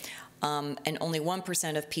facility. And only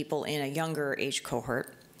 1% of people in a younger age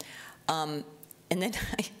cohort. And then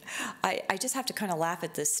I just have to kind of laugh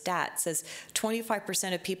at this stat. It says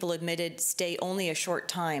 25% of people admitted stay only a short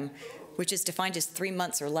time, which is defined as 3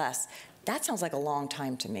 months or less. That sounds like a long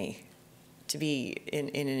time to me, to be in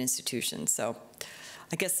an institution. So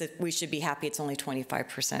I guess that we should be happy it's only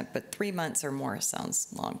 25%, but 3 months or more sounds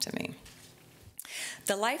long to me.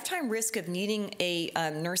 The lifetime risk of needing a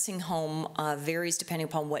nursing home varies depending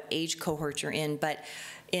upon what age cohort you're in, but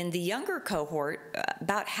in the younger cohort,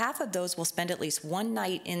 about half of those will spend at least one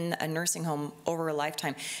night in a nursing home over a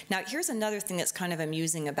lifetime. Now, here's another thing that's kind of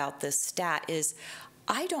amusing about this stat is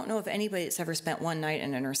I don't know of anybody that's ever spent one night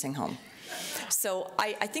in a nursing home. So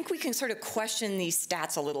I think we can sort of question these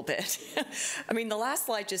stats a little bit. I mean, the last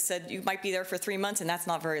slide just said you might be there for 3 months, and that's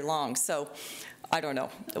not very long. So I don't know.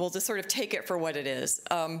 We'll just sort of take it for what it is.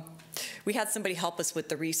 We had somebody help us with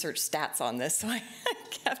the research stats on this, so I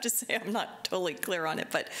have to say I'm not totally clear on it.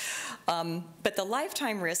 But the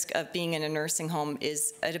lifetime risk of being in a nursing home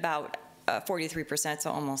is at about 43%,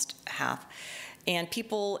 so almost half. And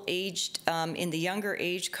people aged in the younger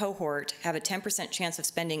age cohort have a 10% chance of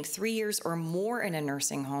spending 3 years or more in a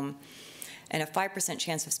nursing home and a 5%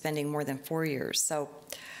 chance of spending more than 4 years. So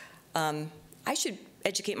I should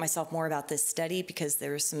educate myself more about this study because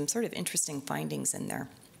there's some sort of interesting findings in there.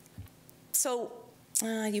 So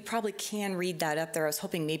you probably can read that up there. I was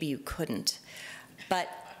hoping maybe you couldn't. But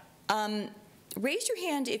raise your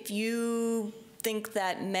hand if you think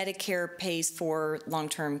that Medicare pays for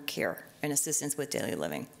long-term care and assistance with daily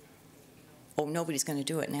living. Oh, nobody's going to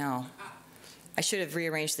do it now. I should have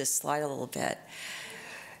rearranged this slide a little bit.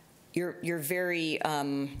 You're very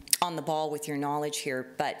on the ball with your knowledge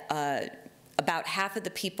here, but about half of the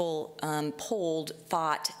people polled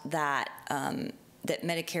thought that that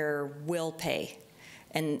Medicare will pay,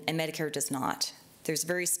 and Medicare does not. There's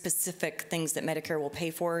very specific things that Medicare will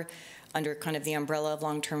pay for under kind of the umbrella of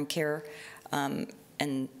long-term care,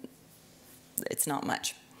 and it's not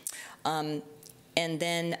much. And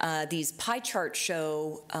then these pie charts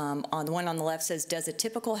show, on the one on the left says, does a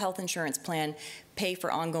typical health insurance plan pay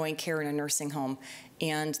for ongoing care in a nursing home?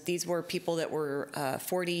 And these were people that were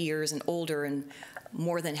 40 years and older, and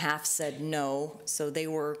more than half said no, so they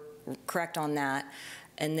were correct on that.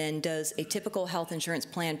 And then does a typical health insurance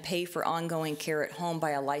plan pay for ongoing care at home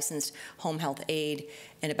by a licensed home health aide?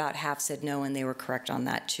 And about half said no, and they were correct on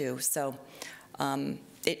that too. So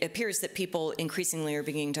it appears that people increasingly are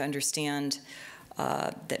beginning to understand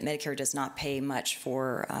that Medicare does not pay much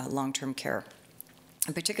for long-term care,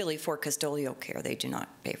 and particularly for custodial care. They do not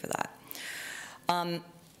pay for that.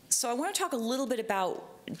 So I want to talk a little bit about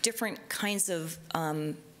different kinds of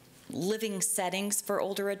living settings for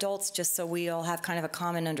older adults, just so we all have kind of a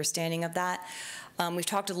common understanding of that. We've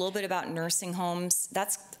talked a little bit about nursing homes.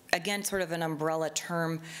 That's, again, sort of an umbrella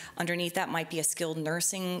term. Underneath that might be a skilled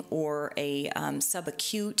nursing, or a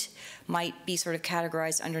subacute might be sort of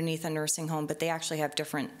categorized underneath a nursing home, but they actually have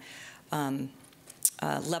different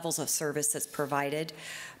levels of service that's provided.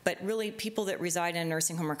 But really, people that reside in a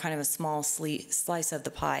nursing home are kind of a small slice of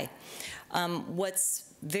the pie.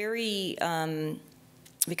 What's very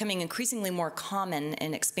becoming increasingly more common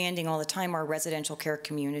and expanding all the time are residential care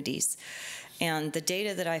communities. And the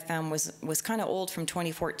data that I found was kind of old, from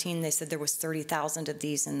 2014. They said there was 30,000 of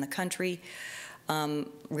these in the country,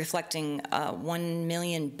 reflecting 1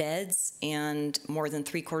 million beds and more than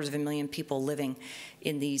 750,000 people living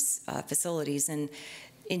in these facilities. And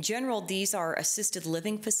in general, these are assisted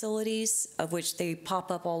living facilities, of which they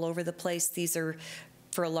pop up all over the place. These are,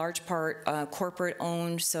 for a large part, corporate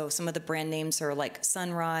owned, so some of the brand names are like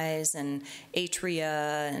Sunrise and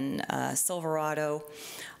Atria and Silverado.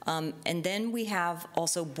 And then we have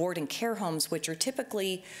also board and care homes, which are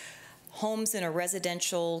typically homes in a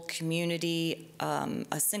residential community,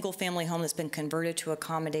 a single family home that's been converted to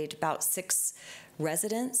accommodate about 6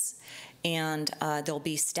 residents, and there'll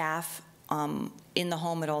be staff in the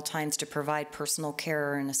home at all times to provide personal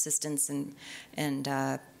care and assistance and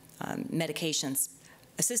medications.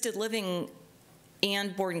 Assisted living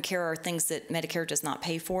and board and care are things that Medicare does not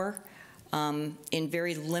pay for. In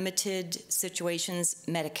very limited situations,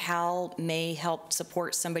 Medi-Cal may help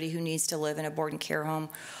support somebody who needs to live in a board and care home,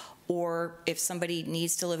 or if somebody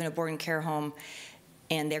needs to live in a board and care home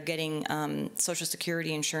and they're getting Social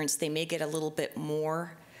Security insurance, they may get a little bit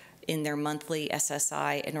more in their monthly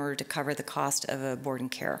SSI in order to cover the cost of a board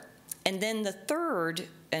and care. And then the third,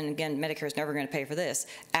 and again, Medicare is never going to pay for this,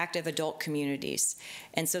 active adult communities.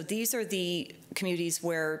 And so these are the communities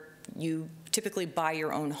where you typically buy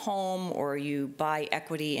your own home, or you buy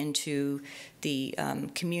equity into the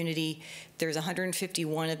community. There's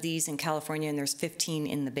 151 of these in California, and there's 15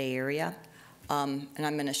 in the Bay Area. And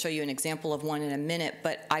I'm going to show you an example of one in a minute,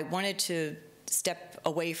 but I wanted to step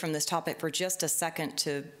away from this topic for just a second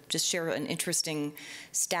to just share an interesting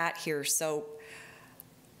stat here. So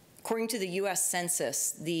according to the US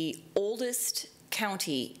Census, the oldest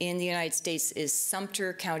county in the United States is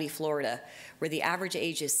Sumter County, Florida, where the average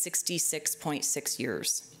age is 66.6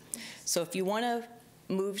 years. So if you want to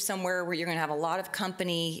move somewhere where you're going to have a lot of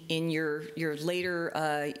company in your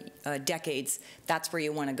later decades, that's where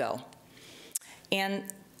you want to go. And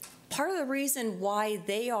part of the reason why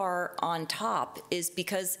they are on top is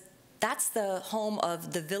because that's the home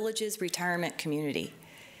of the Villages Retirement Community.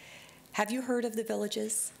 Have you heard of the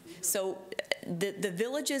Villages? So the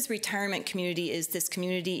Villages Retirement Community is this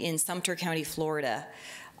community in Sumter County, Florida.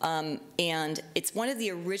 And it's one of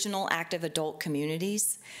the original active adult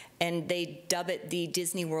communities, and they dub it the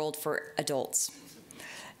Disney World for adults.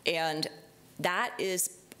 And that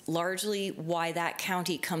is largely why that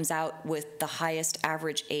county comes out with the highest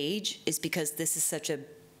average age, is because this is such a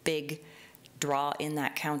big draw in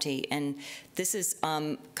that county. And this is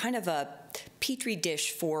kind of a petri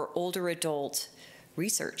dish for older adult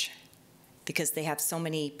research because they have so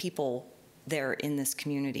many people there in this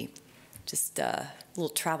community. Just a little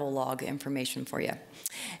travel log information for you.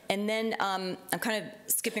 And then I'm kind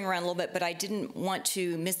of skipping around a little bit, but I didn't want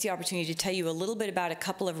to miss the opportunity to tell you a little bit about a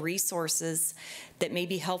couple of resources that may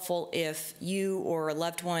be helpful if you or a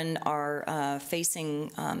loved one are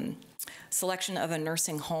facing selection of a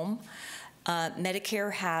nursing home.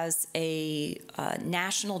 Medicare has a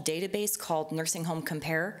national database called Nursing Home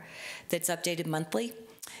Compare that's updated monthly.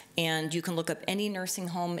 And you can look up any nursing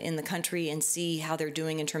home in the country and see how they're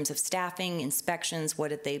doing in terms of staffing, inspections,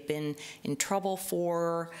 what have they been in trouble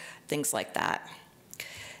for, things like that.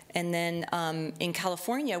 And then in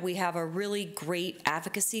California, we have a really great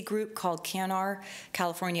advocacy group called CANAR,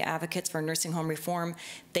 California Advocates for Nursing Home Reform.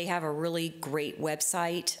 They have a really great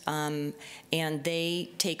website, and they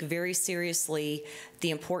take very seriously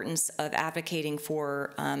the importance of advocating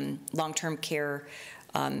for long-term care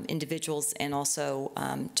individuals, and also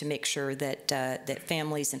to make sure that that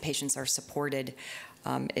families and patients are supported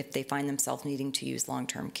if they find themselves needing to use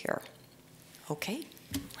long-term care. Okay,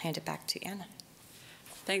 I'll hand it back to Anna.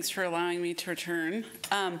 Thanks for allowing me to return.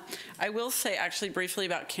 I will say actually briefly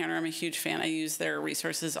about CANAR, I'm a huge fan. I use their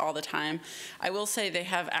resources all the time. I will say they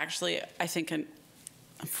have actually, I think, an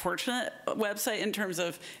unfortunate website in terms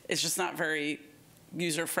of it's just not very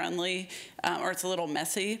user-friendly, or it's a little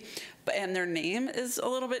messy. And their name is a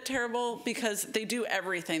little bit terrible because they do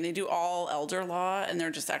everything. They do all elder law, and they're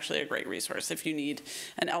just actually a great resource if you need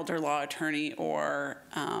an elder law attorney or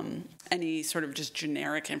any sort of just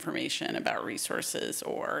generic information about resources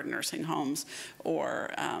or nursing homes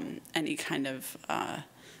or any kind of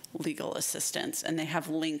legal assistance. And they have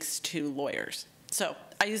links to lawyers. So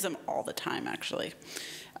I use them all the time, actually.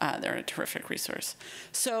 They're a terrific resource.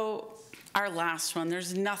 So our last one,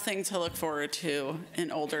 there's nothing to look forward to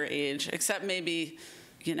in older age, except maybe,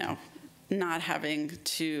 you know, not having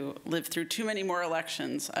to live through too many more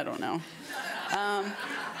elections. I don't know.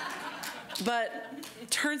 But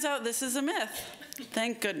turns out this is a myth.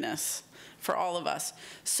 Thank goodness for all of us.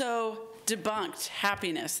 So debunked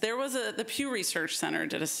happiness. There was the Pew Research Center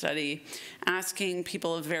did a study asking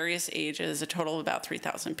people of various ages, a total of about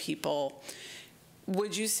 3,000 people,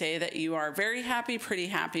 would you say that you are very happy, pretty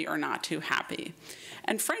happy, or not too happy?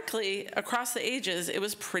 And frankly, across the ages, it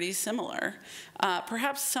was pretty similar.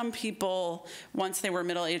 Perhaps some people, once they were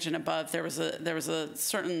middle-aged and above, there was a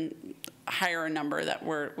certain higher number that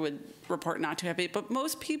would report not too happy, but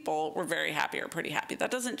most people were very happy or pretty happy.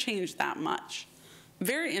 That doesn't change that much.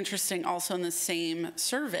 Very interesting also in the same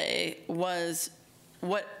survey was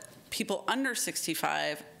what people under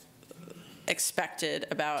 65 expected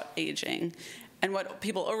about aging, and what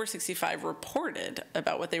people over 65 reported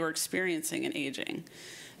about what they were experiencing in aging.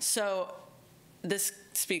 So this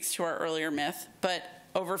speaks to our earlier myth, but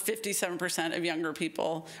over 57% of younger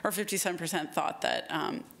people, or 57% thought that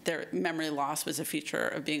their memory loss was a feature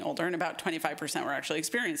of being older, and about 25% were actually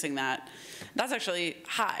experiencing that. That's actually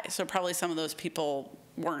high, so probably some of those people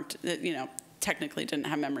weren't, you know, technically didn't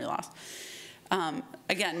have memory loss.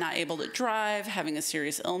 Again, not able to drive, having a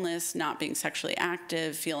serious illness, not being sexually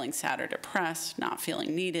active, feeling sad or depressed, not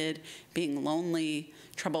feeling needed, being lonely,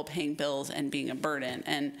 trouble paying bills, and being a burden.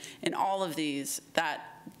 And in all of these,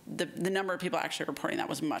 the number of people actually reporting that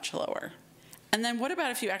was much lower. And then what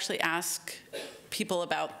about if you actually ask people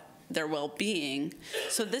about their well-being?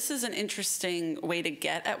 So this is an interesting way to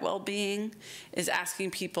get at well-being, is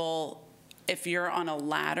asking people if you're on a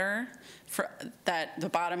ladder that the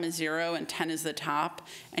bottom is 0 and 10 is the top,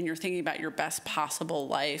 and you're thinking about your best possible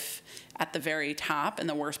life at the very top and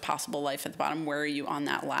the worst possible life at the bottom, where are you on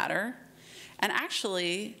that ladder? And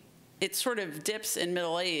actually, it sort of dips in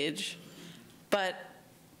middle age, but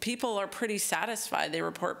people are pretty satisfied. They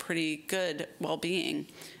report pretty good well-being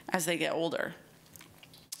as they get older.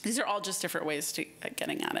 These are all just different ways to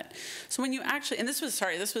getting at it. So when you actually, and this was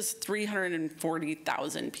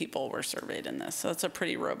 340,000 people were surveyed in this, so that's a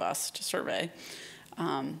pretty robust survey.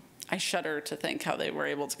 I shudder to think how they were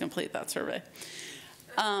able to complete that survey.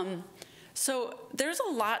 So there's a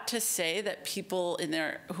lot to say that people in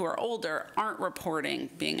there who are older aren't reporting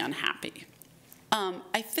being unhappy.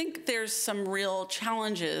 I think there's some real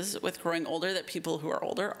challenges with growing older that people who are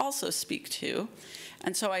older also speak to.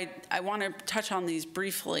 And so I want to touch on these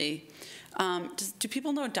briefly. Do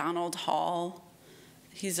people know Donald Hall?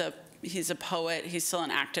 He's a poet. He's still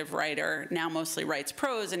an active writer, now mostly writes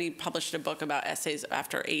prose, and he published a book about essays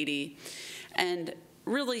after 80. And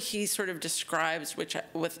really he sort of describes,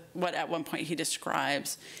 with what at one point he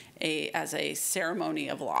describes as a ceremony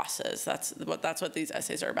of losses. That's what these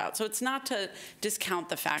essays are about. So it's not to discount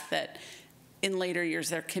the fact that in later years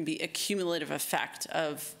there can be a cumulative effect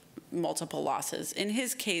of multiple losses. In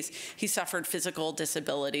his case, he suffered physical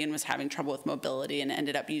disability and was having trouble with mobility and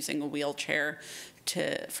ended up using a wheelchair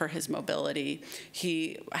for his mobility.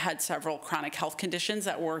 He had several chronic health conditions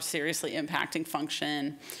that were seriously impacting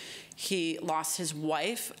function. He lost his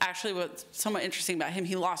wife. Actually, what's somewhat interesting about him,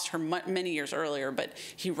 he lost her many years earlier, but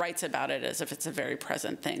he writes about it as if it's a very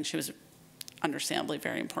present thing. She was understandably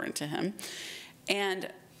very important to him. And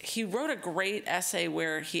he wrote a great essay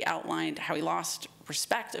where he outlined how he lost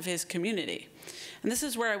respect of his community. And this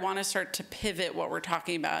is where I want to start to pivot what we're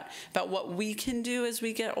talking about what we can do as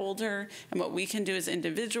we get older and what we can do as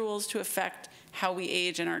individuals to affect how we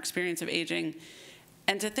age and our experience of aging,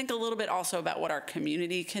 and to think a little bit also about what our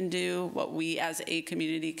community can do, what we as a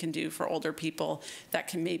community can do for older people that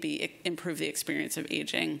can maybe improve the experience of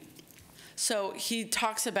aging. So he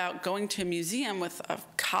talks about going to a museum with a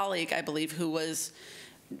colleague, I believe, who was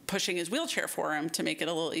pushing his wheelchair for him to make it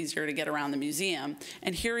a little easier to get around the museum.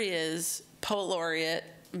 And here he is, poet laureate,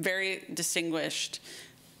 very distinguished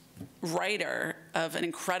writer of an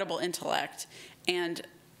incredible intellect, and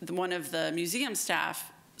one of the museum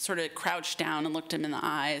staff sort of crouched down and looked him in the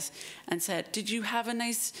eyes and said, "Did you have a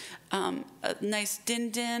nice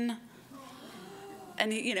din-din?"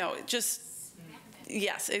 And he, just,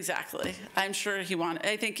 yes, exactly. I'm sure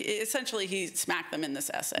I think essentially he smacked them in this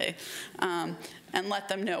essay and let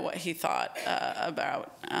them know what he thought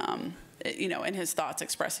about, and his thoughts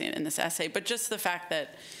expressing it in this essay. But just the fact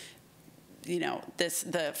that,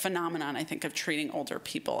 the phenomenon, I think, of treating older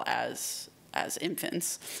people as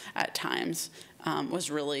infants at times was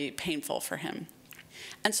really painful for him.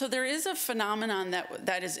 And so there is a phenomenon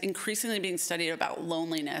that is increasingly being studied about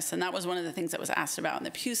loneliness, and that was one of the things that was asked about in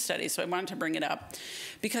the Pew study, so I wanted to bring it up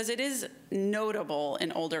because it is notable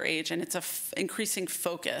in older age, and it's an increasing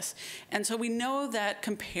focus. And so we know that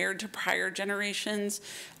compared to prior generations,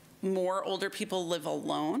 more older people live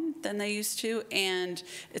alone than they used to, and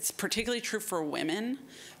it's particularly true for women.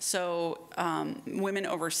 So women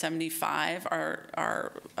over 75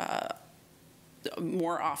 are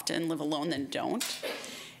more often live alone than don't.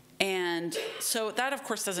 And so that, of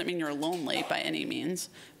course, doesn't mean you're lonely by any means,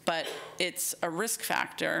 but it's a risk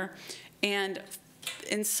factor. And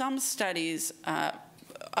in some studies,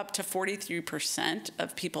 up to 43%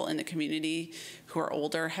 of people in the community who are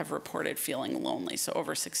older have reported feeling lonely, so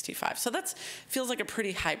over 65. So that feels like a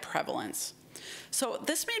pretty high prevalence. So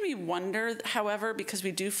this made me wonder, however, because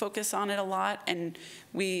we do focus on it a lot, and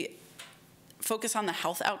we focus on the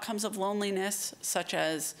health outcomes of loneliness, such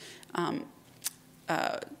as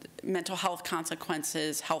mental health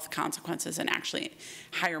consequences, and actually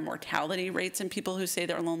higher mortality rates in people who say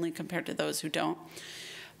they're lonely compared to those who don't.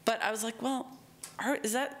 But I was like, well,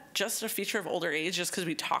 is that just a feature of older age, just because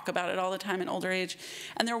we talk about it all the time in older age?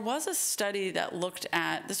 And there was a study that looked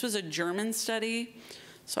at, this was a German study,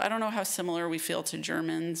 so I don't know how similar we feel to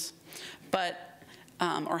Germans, but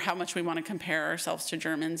or how much we want to compare ourselves to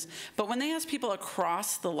Germans. But when they asked people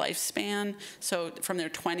across the lifespan, so from their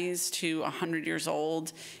 20s to 100 years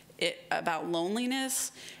old, about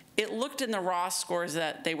loneliness, it looked in the raw scores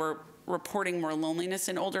that they were reporting more loneliness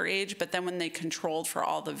in older age, but then when they controlled for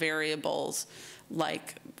all the variables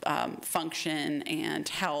like function and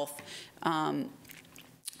health,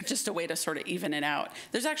 just a way to sort of even it out.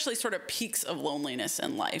 There's actually sort of peaks of loneliness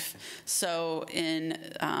in life. So in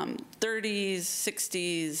 30s,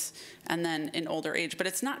 60s, and then in older age, but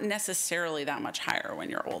it's not necessarily that much higher when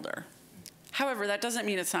you're older. However, that doesn't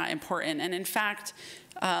mean it's not important. And in fact,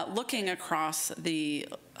 looking across the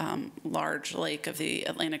large lake of the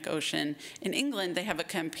Atlantic Ocean, in England, they have a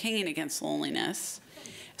campaign against loneliness.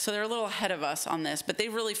 So they're a little ahead of us on this, but they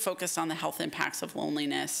really focused on the health impacts of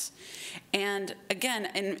loneliness. And again,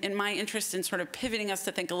 in my interest in sort of pivoting us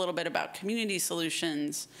to think a little bit about community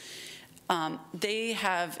solutions, they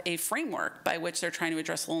have a framework by which they're trying to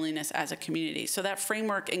address loneliness as a community. So that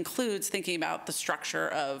framework includes thinking about the structure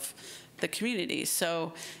of the community.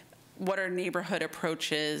 So what are neighborhood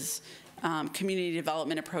approaches, community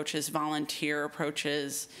development approaches, volunteer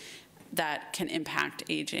approaches that can impact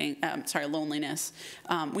loneliness.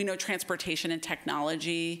 We know transportation and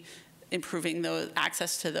technology, improving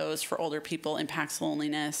access to those for older people impacts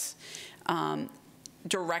loneliness.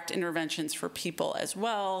 Direct interventions for people as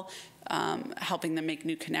well, helping them make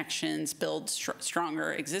new connections, build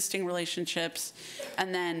stronger existing relationships,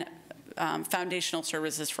 and then foundational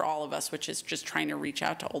services for all of us, which is just trying to reach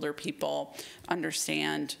out to older people,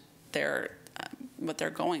 understand their what they're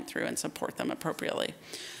going through and support them appropriately.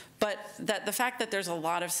 But the fact that there's a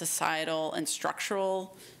lot of societal and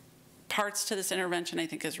structural parts to this intervention, I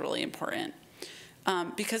think, is really important.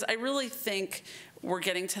 Because I really think we're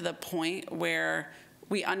getting to the point where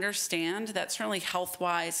we understand that certainly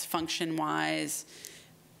health-wise, function-wise,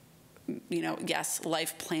 yes,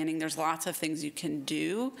 life planning, there's lots of things you can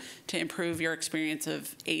do to improve your experience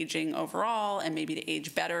of aging overall, and maybe to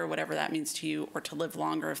age better, whatever that means to you, or to live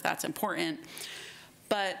longer if that's important.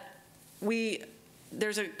 But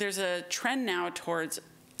there's a trend now towards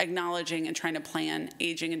acknowledging and trying to plan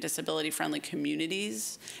aging and disability-friendly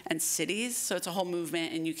communities and cities. So it's a whole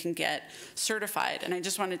movement, and you can get certified. And I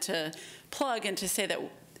just wanted to plug and to say that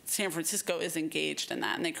San Francisco is engaged in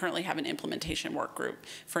that, and they currently have an implementation work group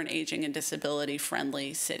for an aging and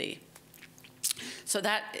disability-friendly city. So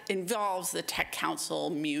that involves the Tech Council,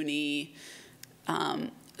 Muni,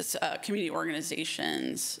 community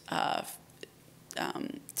organizations,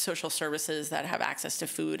 social services that have access to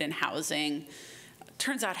food and housing.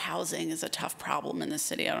 Turns out housing is a tough problem in the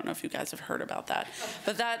city. I don't know if you guys have heard about that,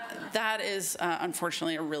 but that is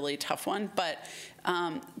unfortunately a really tough one. But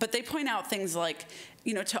they point out things like,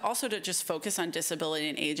 to just focus on disability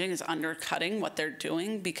and aging is undercutting what they're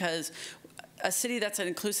doing, because a city that's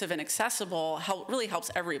inclusive and accessible really helps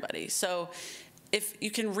everybody. So if you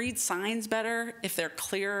can read signs better, if they're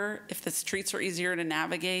clearer, if the streets are easier to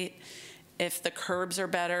navigate, if the curbs are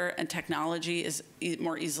better and technology is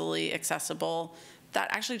more easily accessible, that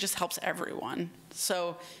actually just helps everyone.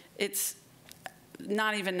 So it's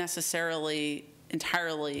not even necessarily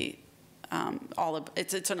entirely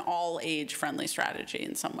it's an all-age friendly strategy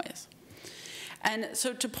in some ways. And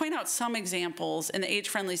so to point out some examples, in the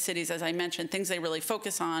age-friendly cities, as I mentioned, things they really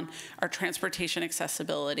focus on are transportation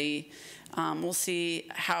accessibility. We'll see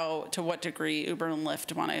to what degree Uber and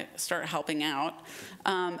Lyft want to start helping out.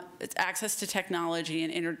 It's access to technology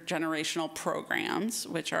and intergenerational programs,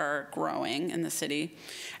 which are growing in the city.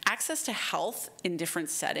 Access to health in different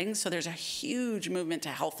settings. So there's a huge movement to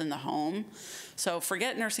health in the home. So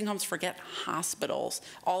forget nursing homes, forget hospitals.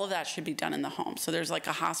 All of that should be done in the home. So there's like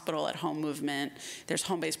a hospital at home movement. There's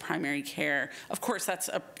home-based primary care. Of course, that's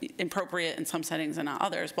appropriate in some settings and not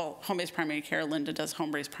others. Well, home-based primary care, Lynda does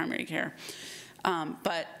home-based primary care.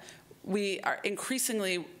 But we are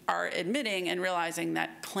increasingly admitting and realizing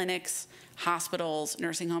that clinics, hospitals,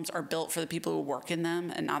 nursing homes are built for the people who work in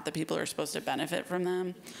them and not the people who are supposed to benefit from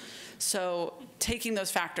them. So taking those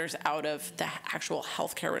factors out of the actual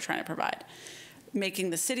health care we're trying to provide. Making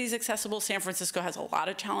the cities accessible. San Francisco has a lot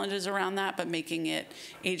of challenges around that, but making it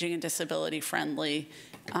aging and disability friendly.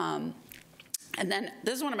 And then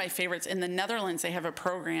this is one of my favorites. In the Netherlands, they have a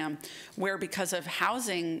program where, because of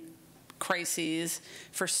housing crises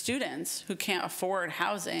for students who can't afford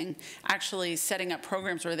housing, actually setting up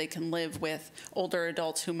programs where they can live with older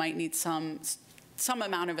adults who might need some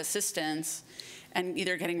amount of assistance, and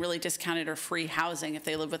either getting really discounted or free housing if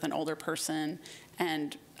they live with an older person,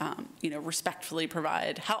 and respectfully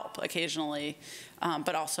provide help occasionally,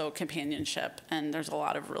 but also companionship. And there's a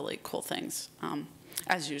lot of really cool things.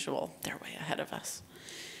 As usual, they're way ahead of us.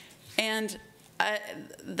 And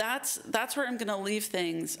that's where I'm going to leave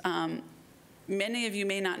things. Many of you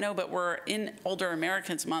may not know, but we're in Older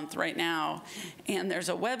Americans Month right now, and there's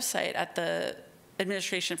a website at the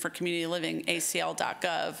Administration for Community Living,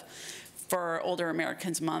 acl.gov, for Older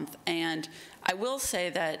Americans Month. And I will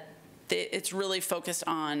say that it's really focused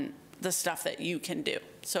on the stuff that you can do.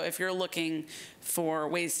 So if you're looking for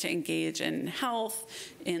ways to engage in health,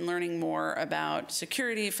 in learning more about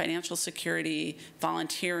security, financial security,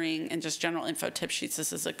 volunteering, and just general info tip sheets,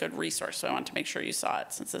 this is a good resource. So I want to make sure you saw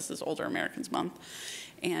it, since this is Older Americans Month.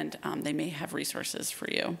 And they may have resources for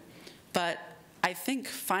you. But I think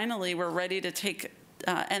finally we're ready to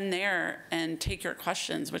end there and take your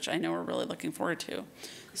questions, which I know we're really looking forward to.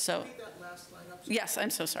 So, yes, I'm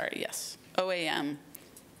so sorry, yes. oam.acl.gov.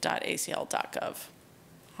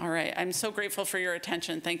 All right, I'm so grateful for your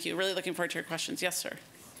attention. Thank you. Really looking forward to your questions. Yes, sir.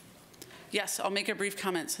 Yes, I'll make a brief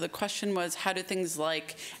comment. So the question was, how do things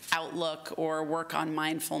like Outlook or work on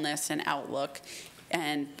mindfulness and Outlook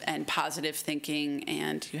and positive thinking,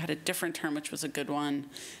 and you had a different term, which was a good one,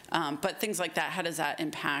 but things like that, how does that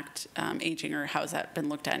impact aging, or how has that been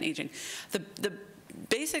looked at in aging? The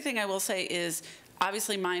basic thing I will say is,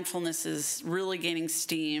 obviously mindfulness is really gaining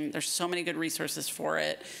steam. There's so many good resources for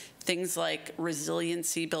it. Things like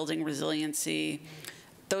resiliency, building resiliency,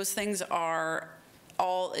 those things are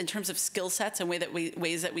all in terms of skill sets and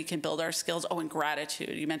ways that we can build our skills. Oh, and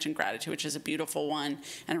gratitude. You mentioned gratitude, which is a beautiful one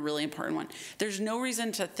and a really important one. There's no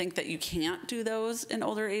reason to think that you can't do those in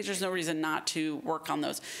older age. There's no reason not to work on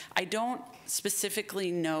those. I don't specifically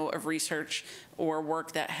know of research or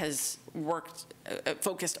work that has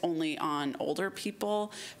focused only on older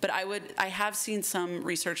people, but I have seen some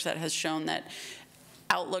research that has shown that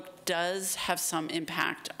outlook does have some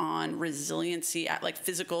impact on resiliency, like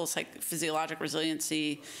physiologic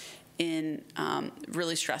resiliency in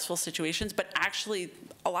really stressful situations. But actually,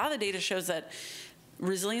 a lot of the data shows that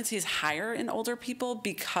resiliency is higher in older people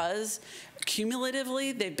because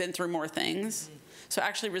cumulatively they've been through more things. So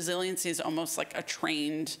actually, resiliency is almost like a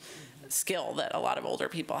trained skill that a lot of older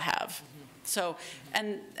people have. So,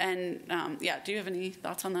 yeah, do you have any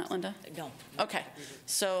thoughts on that, Lynda? No. Okay,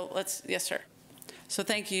 so yes, sir. So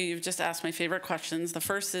thank you. You've just asked my favorite questions. The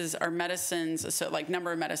first is, are medicines, so like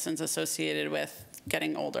number of medicines associated with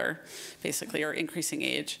getting older, basically, or increasing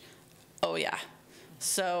age? Oh, yeah.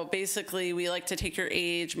 So basically, we like to take your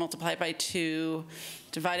age, multiply it by 2,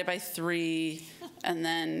 divide it by 3, and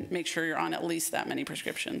then make sure you're on at least that many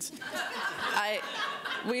prescriptions.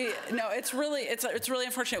 It's really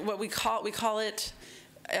unfortunate. What we call it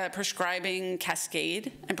prescribing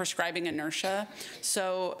cascade and prescribing inertia.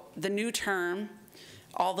 So the new term,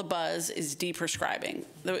 all the buzz, is deprescribing.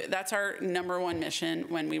 That's our number one mission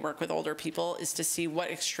when we work with older people, is to see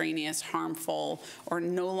what extraneous, harmful, or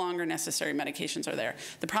no longer necessary medications are there.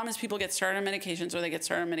 The problem is people get started on medications, or they get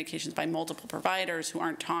started on medications by multiple providers who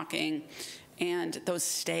aren't talking, and those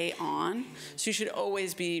stay on. So you should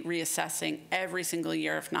always be reassessing every single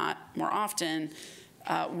year, if not more often,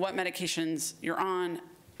 what medications you're on,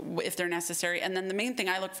 if they're necessary. And then the main thing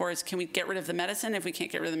I look for is, can we get rid of the medicine? If we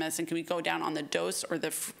can't get rid of the medicine, can we go down on the dose or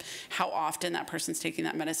how often that person's taking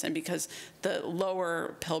that medicine? Because the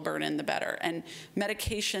lower pill burden, the better. And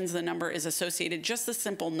medications, the number is associated, just the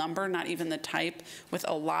simple number, not even the type, with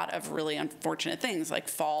a lot of really unfortunate things like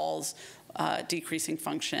falls, decreasing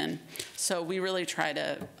function. So we really try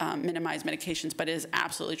to minimize medications, but it is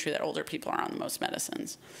absolutely true that older people are on the most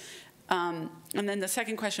medicines. And then the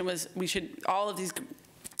second question was, all of these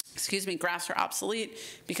graphs are obsolete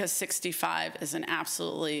because 65 is an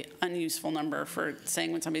absolutely unuseful number for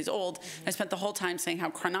saying when somebody's old. I spent the whole time saying how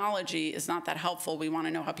chronology is not that helpful. We want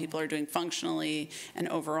to know how people are doing functionally and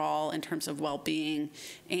overall in terms of well-being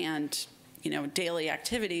and daily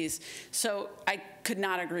activities. So I could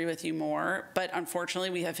not agree with you more, but unfortunately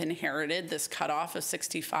we have inherited this cutoff of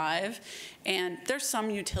 65, and there's some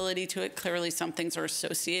utility to it. Clearly some things are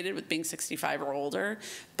associated with being 65 or older,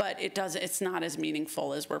 but it's not as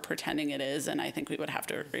meaningful as we're pretending it is, and I think we would have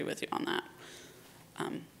to agree with you on that.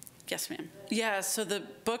 Yes, ma'am. Yeah, so the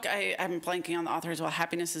book, I'm blanking on the author as well,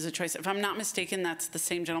 Happiness is a Choice. If I'm not mistaken, that's the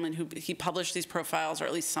same gentleman he published these profiles, or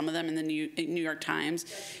at least some of them, in the New York Times.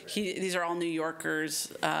 These are all New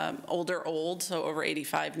Yorkers, old, so over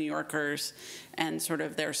 85 New Yorkers, and sort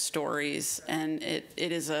of their stories. And it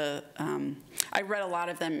is I read a lot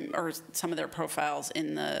of them, or some of their profiles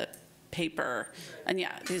in the paper. And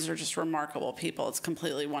yeah, these are just remarkable people. It's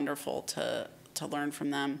completely wonderful to learn from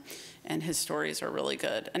them, and his stories are really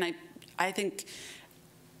good. And I think,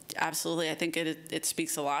 absolutely, I think it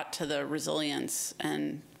speaks a lot to the resilience,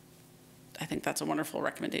 and I think that's a wonderful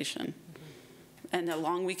recommendation. And a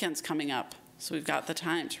long weekend's coming up, so we've got the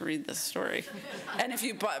time to read this story. And if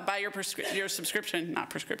you buy your subscription, not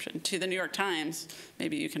prescription, to the New York Times,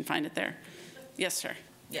 maybe you can find it there. Yes, sir.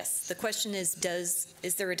 Yes, the question is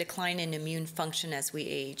there a decline in immune function as we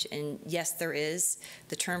age? And yes, there is.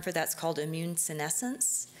 The term for that's called immune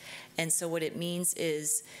senescence. And so what it means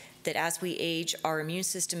is that as we age, our immune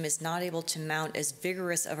system is not able to mount as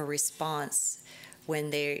vigorous of a response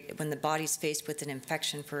when the body's faced with an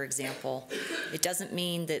infection, for example. It doesn't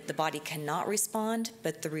mean that the body cannot respond,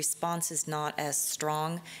 but the response is not as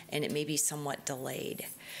strong, and it may be somewhat delayed.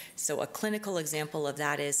 So a clinical example of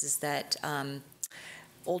that is that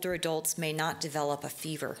older adults may not develop a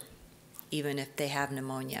fever, even if they have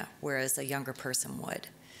pneumonia, whereas a younger person would.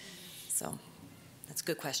 So that's a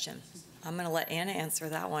good question. I'm going to let Anna answer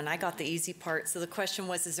that one. I got the easy part. So the question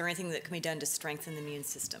was, is there anything that can be done to strengthen the immune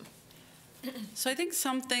system? So I think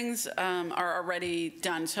some things are already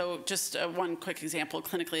done. So just one quick example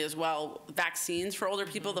clinically as well. Vaccines for older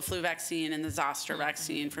people, the flu vaccine and the zoster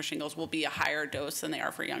vaccine for shingles will be a higher dose than they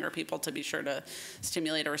are for younger people to be sure to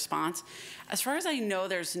stimulate a response. As far as I know,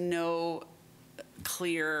 there's no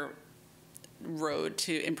clear road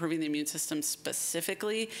to improving the immune system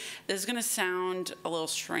specifically. This is going to sound a little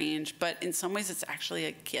strange, but in some ways it's actually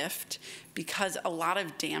a gift because a lot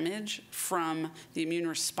of damage from the immune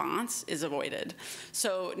response is avoided.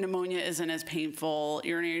 So pneumonia isn't as painful,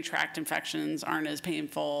 urinary tract infections aren't as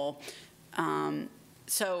painful.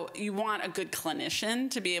 So you want a good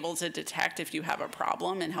clinician to be able to detect if you have a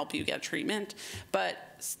problem and help you get treatment. But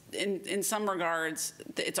in some regards,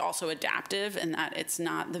 it's also adaptive in that it's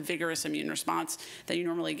not the vigorous immune response that you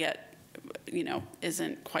normally get,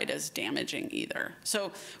 isn't quite as damaging either.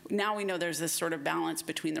 So now we know there's this sort of balance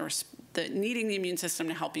between the needing the immune system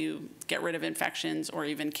to help you get rid of infections or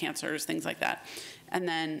even cancers, things like that, and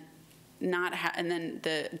then and then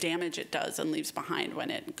the damage it does and leaves behind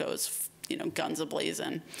when it goes guns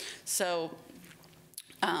a-blazing. So,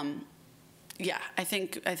 yeah, I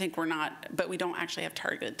think we're not, but we don't actually have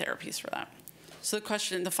targeted therapies for that. So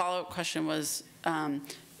the follow-up question was,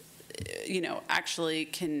 actually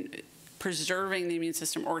can preserving the immune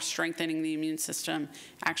system or strengthening the immune system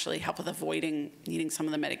actually help with avoiding needing some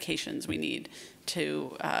of the medications we need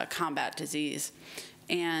to combat disease?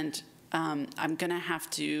 And I'm going to have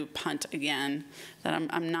to punt again, that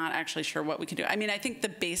I'm not actually sure what we can do. I mean, I think the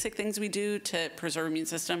basic things we do to preserve immune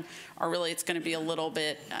system are really, it's going to be a little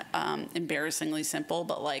bit embarrassingly simple,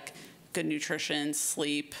 but like good nutrition,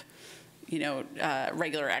 sleep,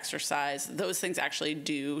 regular exercise. Those things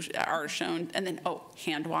actually are shown. And then,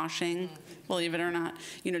 hand washing, believe it or not,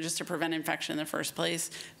 just to prevent infection in the first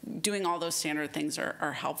place. Doing all those standard things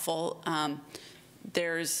are helpful.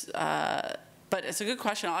 But it's a good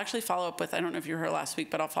question. I'll actually follow up with, I don't know if you were here last week,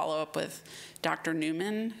 but I'll follow up with Dr.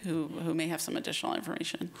 Newman, who may have some additional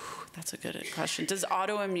information. That's a good question. Does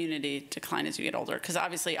autoimmunity decline as you get older? Because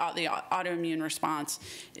obviously the autoimmune response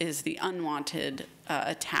is the unwanted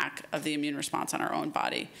attack of the immune response on our own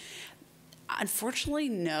body. Unfortunately,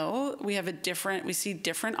 no. We see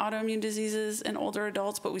different autoimmune diseases in older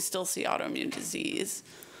adults, but we still see autoimmune disease.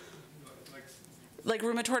 Like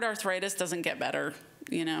rheumatoid arthritis doesn't get better,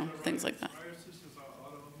 things like that.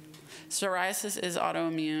 Psoriasis is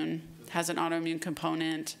autoimmune, has an autoimmune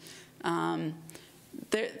component. There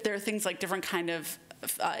are things like different kind of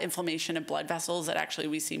inflammation of blood vessels that actually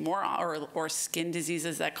we see more, or skin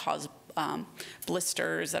diseases that cause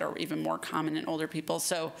blisters that are even more common in older people.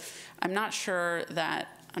 So I'm not sure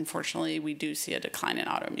that, unfortunately, we do see a decline in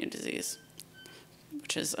autoimmune disease,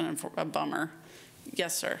 which is a bummer.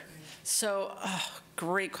 Yes, sir. So,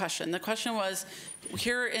 great question. The question was,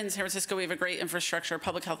 here in San Francisco, we have a great infrastructure,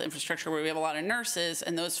 public health infrastructure, where we have a lot of nurses,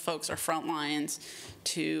 and those folks are front lines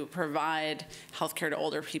to provide healthcare to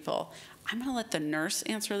older people. I'm going to let the nurse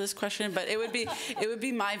answer this question, but it would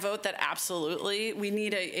be my vote that absolutely we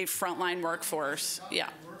need a frontline workforce. Yeah.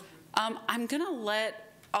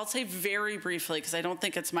 I'll say very briefly, because I don't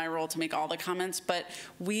think it's my role to make all the comments, but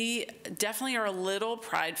we definitely are a little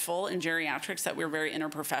prideful in geriatrics that we're very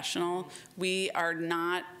interprofessional. We're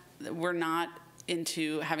not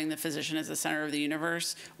into having the physician as the center of the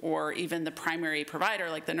universe, or even the primary provider,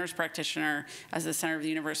 like the nurse practitioner, as the center of the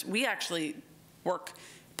universe. We actually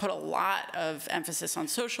put a lot of emphasis on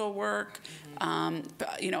social work,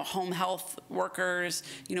 home health workers.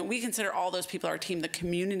 We consider all those people our team. The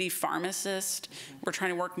community pharmacist, we're trying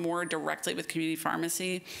to work more directly with community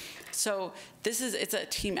pharmacy. So it's a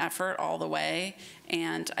team effort all the way,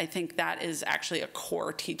 and I think that is actually a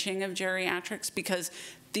core teaching of geriatrics, because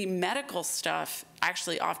the medical stuff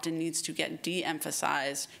actually often needs to get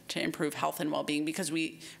de-emphasized to improve health and well-being, because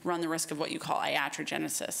we run the risk of what you call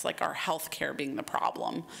iatrogenesis, like our health care being the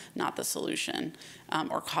problem, not the solution,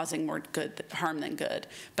 or causing more harm than good.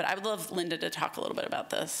 But I would love Lynda to talk a little bit about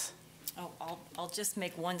this. I'll just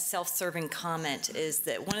make one self-serving comment, is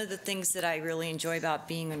that one of the things that I really enjoy about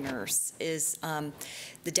being a nurse is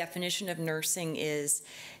the definition of nursing is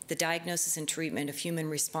the diagnosis and treatment of human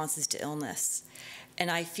responses to illness. And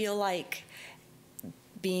I feel like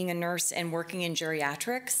being a nurse and working in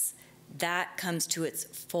geriatrics, that comes to its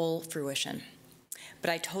full fruition. But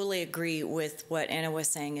I totally agree with what Anna was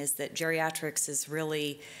saying, is that geriatrics is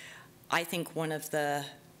really, I think, one of the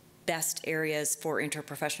best areas for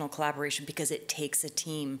interprofessional collaboration, because it takes a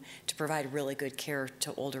team to provide really good care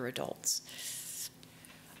to older adults.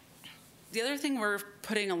 The other thing we're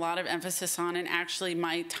putting a lot of emphasis on, and actually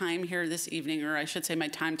my time here this evening, or I should say my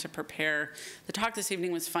time to prepare the talk this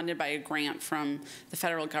evening, was funded by a grant from the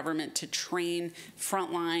federal government to train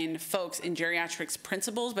frontline folks in geriatrics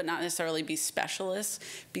principles, but not necessarily be specialists,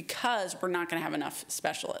 because we're not going to have enough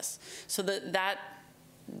specialists. So that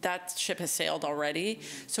ship has sailed already.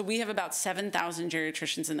 So we have about 7,000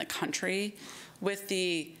 geriatricians in the country, with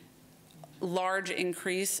the large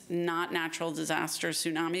increase, not natural disaster,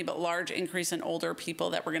 tsunami, but large increase in older people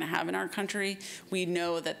that we're going to have in our country, we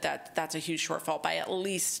know that's a huge shortfall by at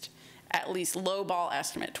least low ball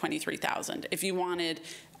estimate 23,000. If you wanted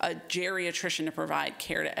a geriatrician to provide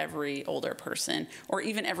care to every older person, or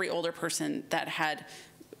even every older person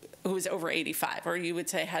who was over 85, or you would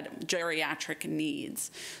say had geriatric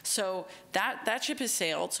needs. So that ship has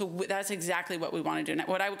sailed, so that's exactly what we want to do. And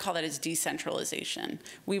what I would call that is decentralization.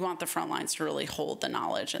 We want the front lines to really hold the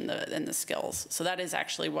knowledge and the skills. So that is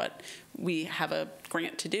actually what we have a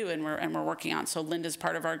grant to do, and we're working on. So Lynda's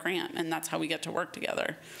part of our grant, and that's how we get to work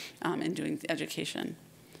together in doing education.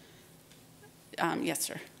 Yes,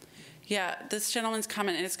 sir. Yeah, this gentleman's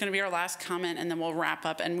comment, and it's going to be our last comment, and then we'll wrap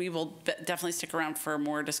up, and we will definitely stick around for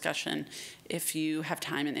more discussion if you have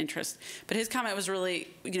time and interest. But his comment was really,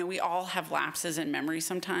 we all have lapses in memory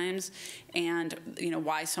sometimes, and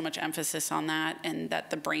why so much emphasis on that, and that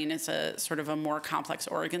the brain is a sort of a more complex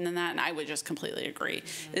organ than that, and I would just completely agree.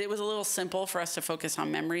 It was a little simple for us to focus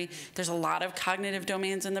on memory. There's a lot of cognitive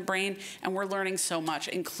domains in the brain, and we're learning so much,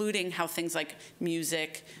 including how things like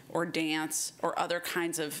music or dance or other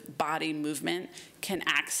kinds of body movement can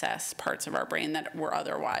access parts of our brain that were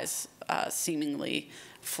otherwise seemingly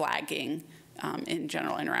flagging in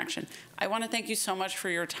general interaction. I want to thank you so much for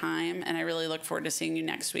your time, and I really look forward to seeing you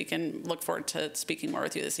next week and look forward to speaking more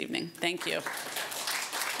with you this evening. Thank you.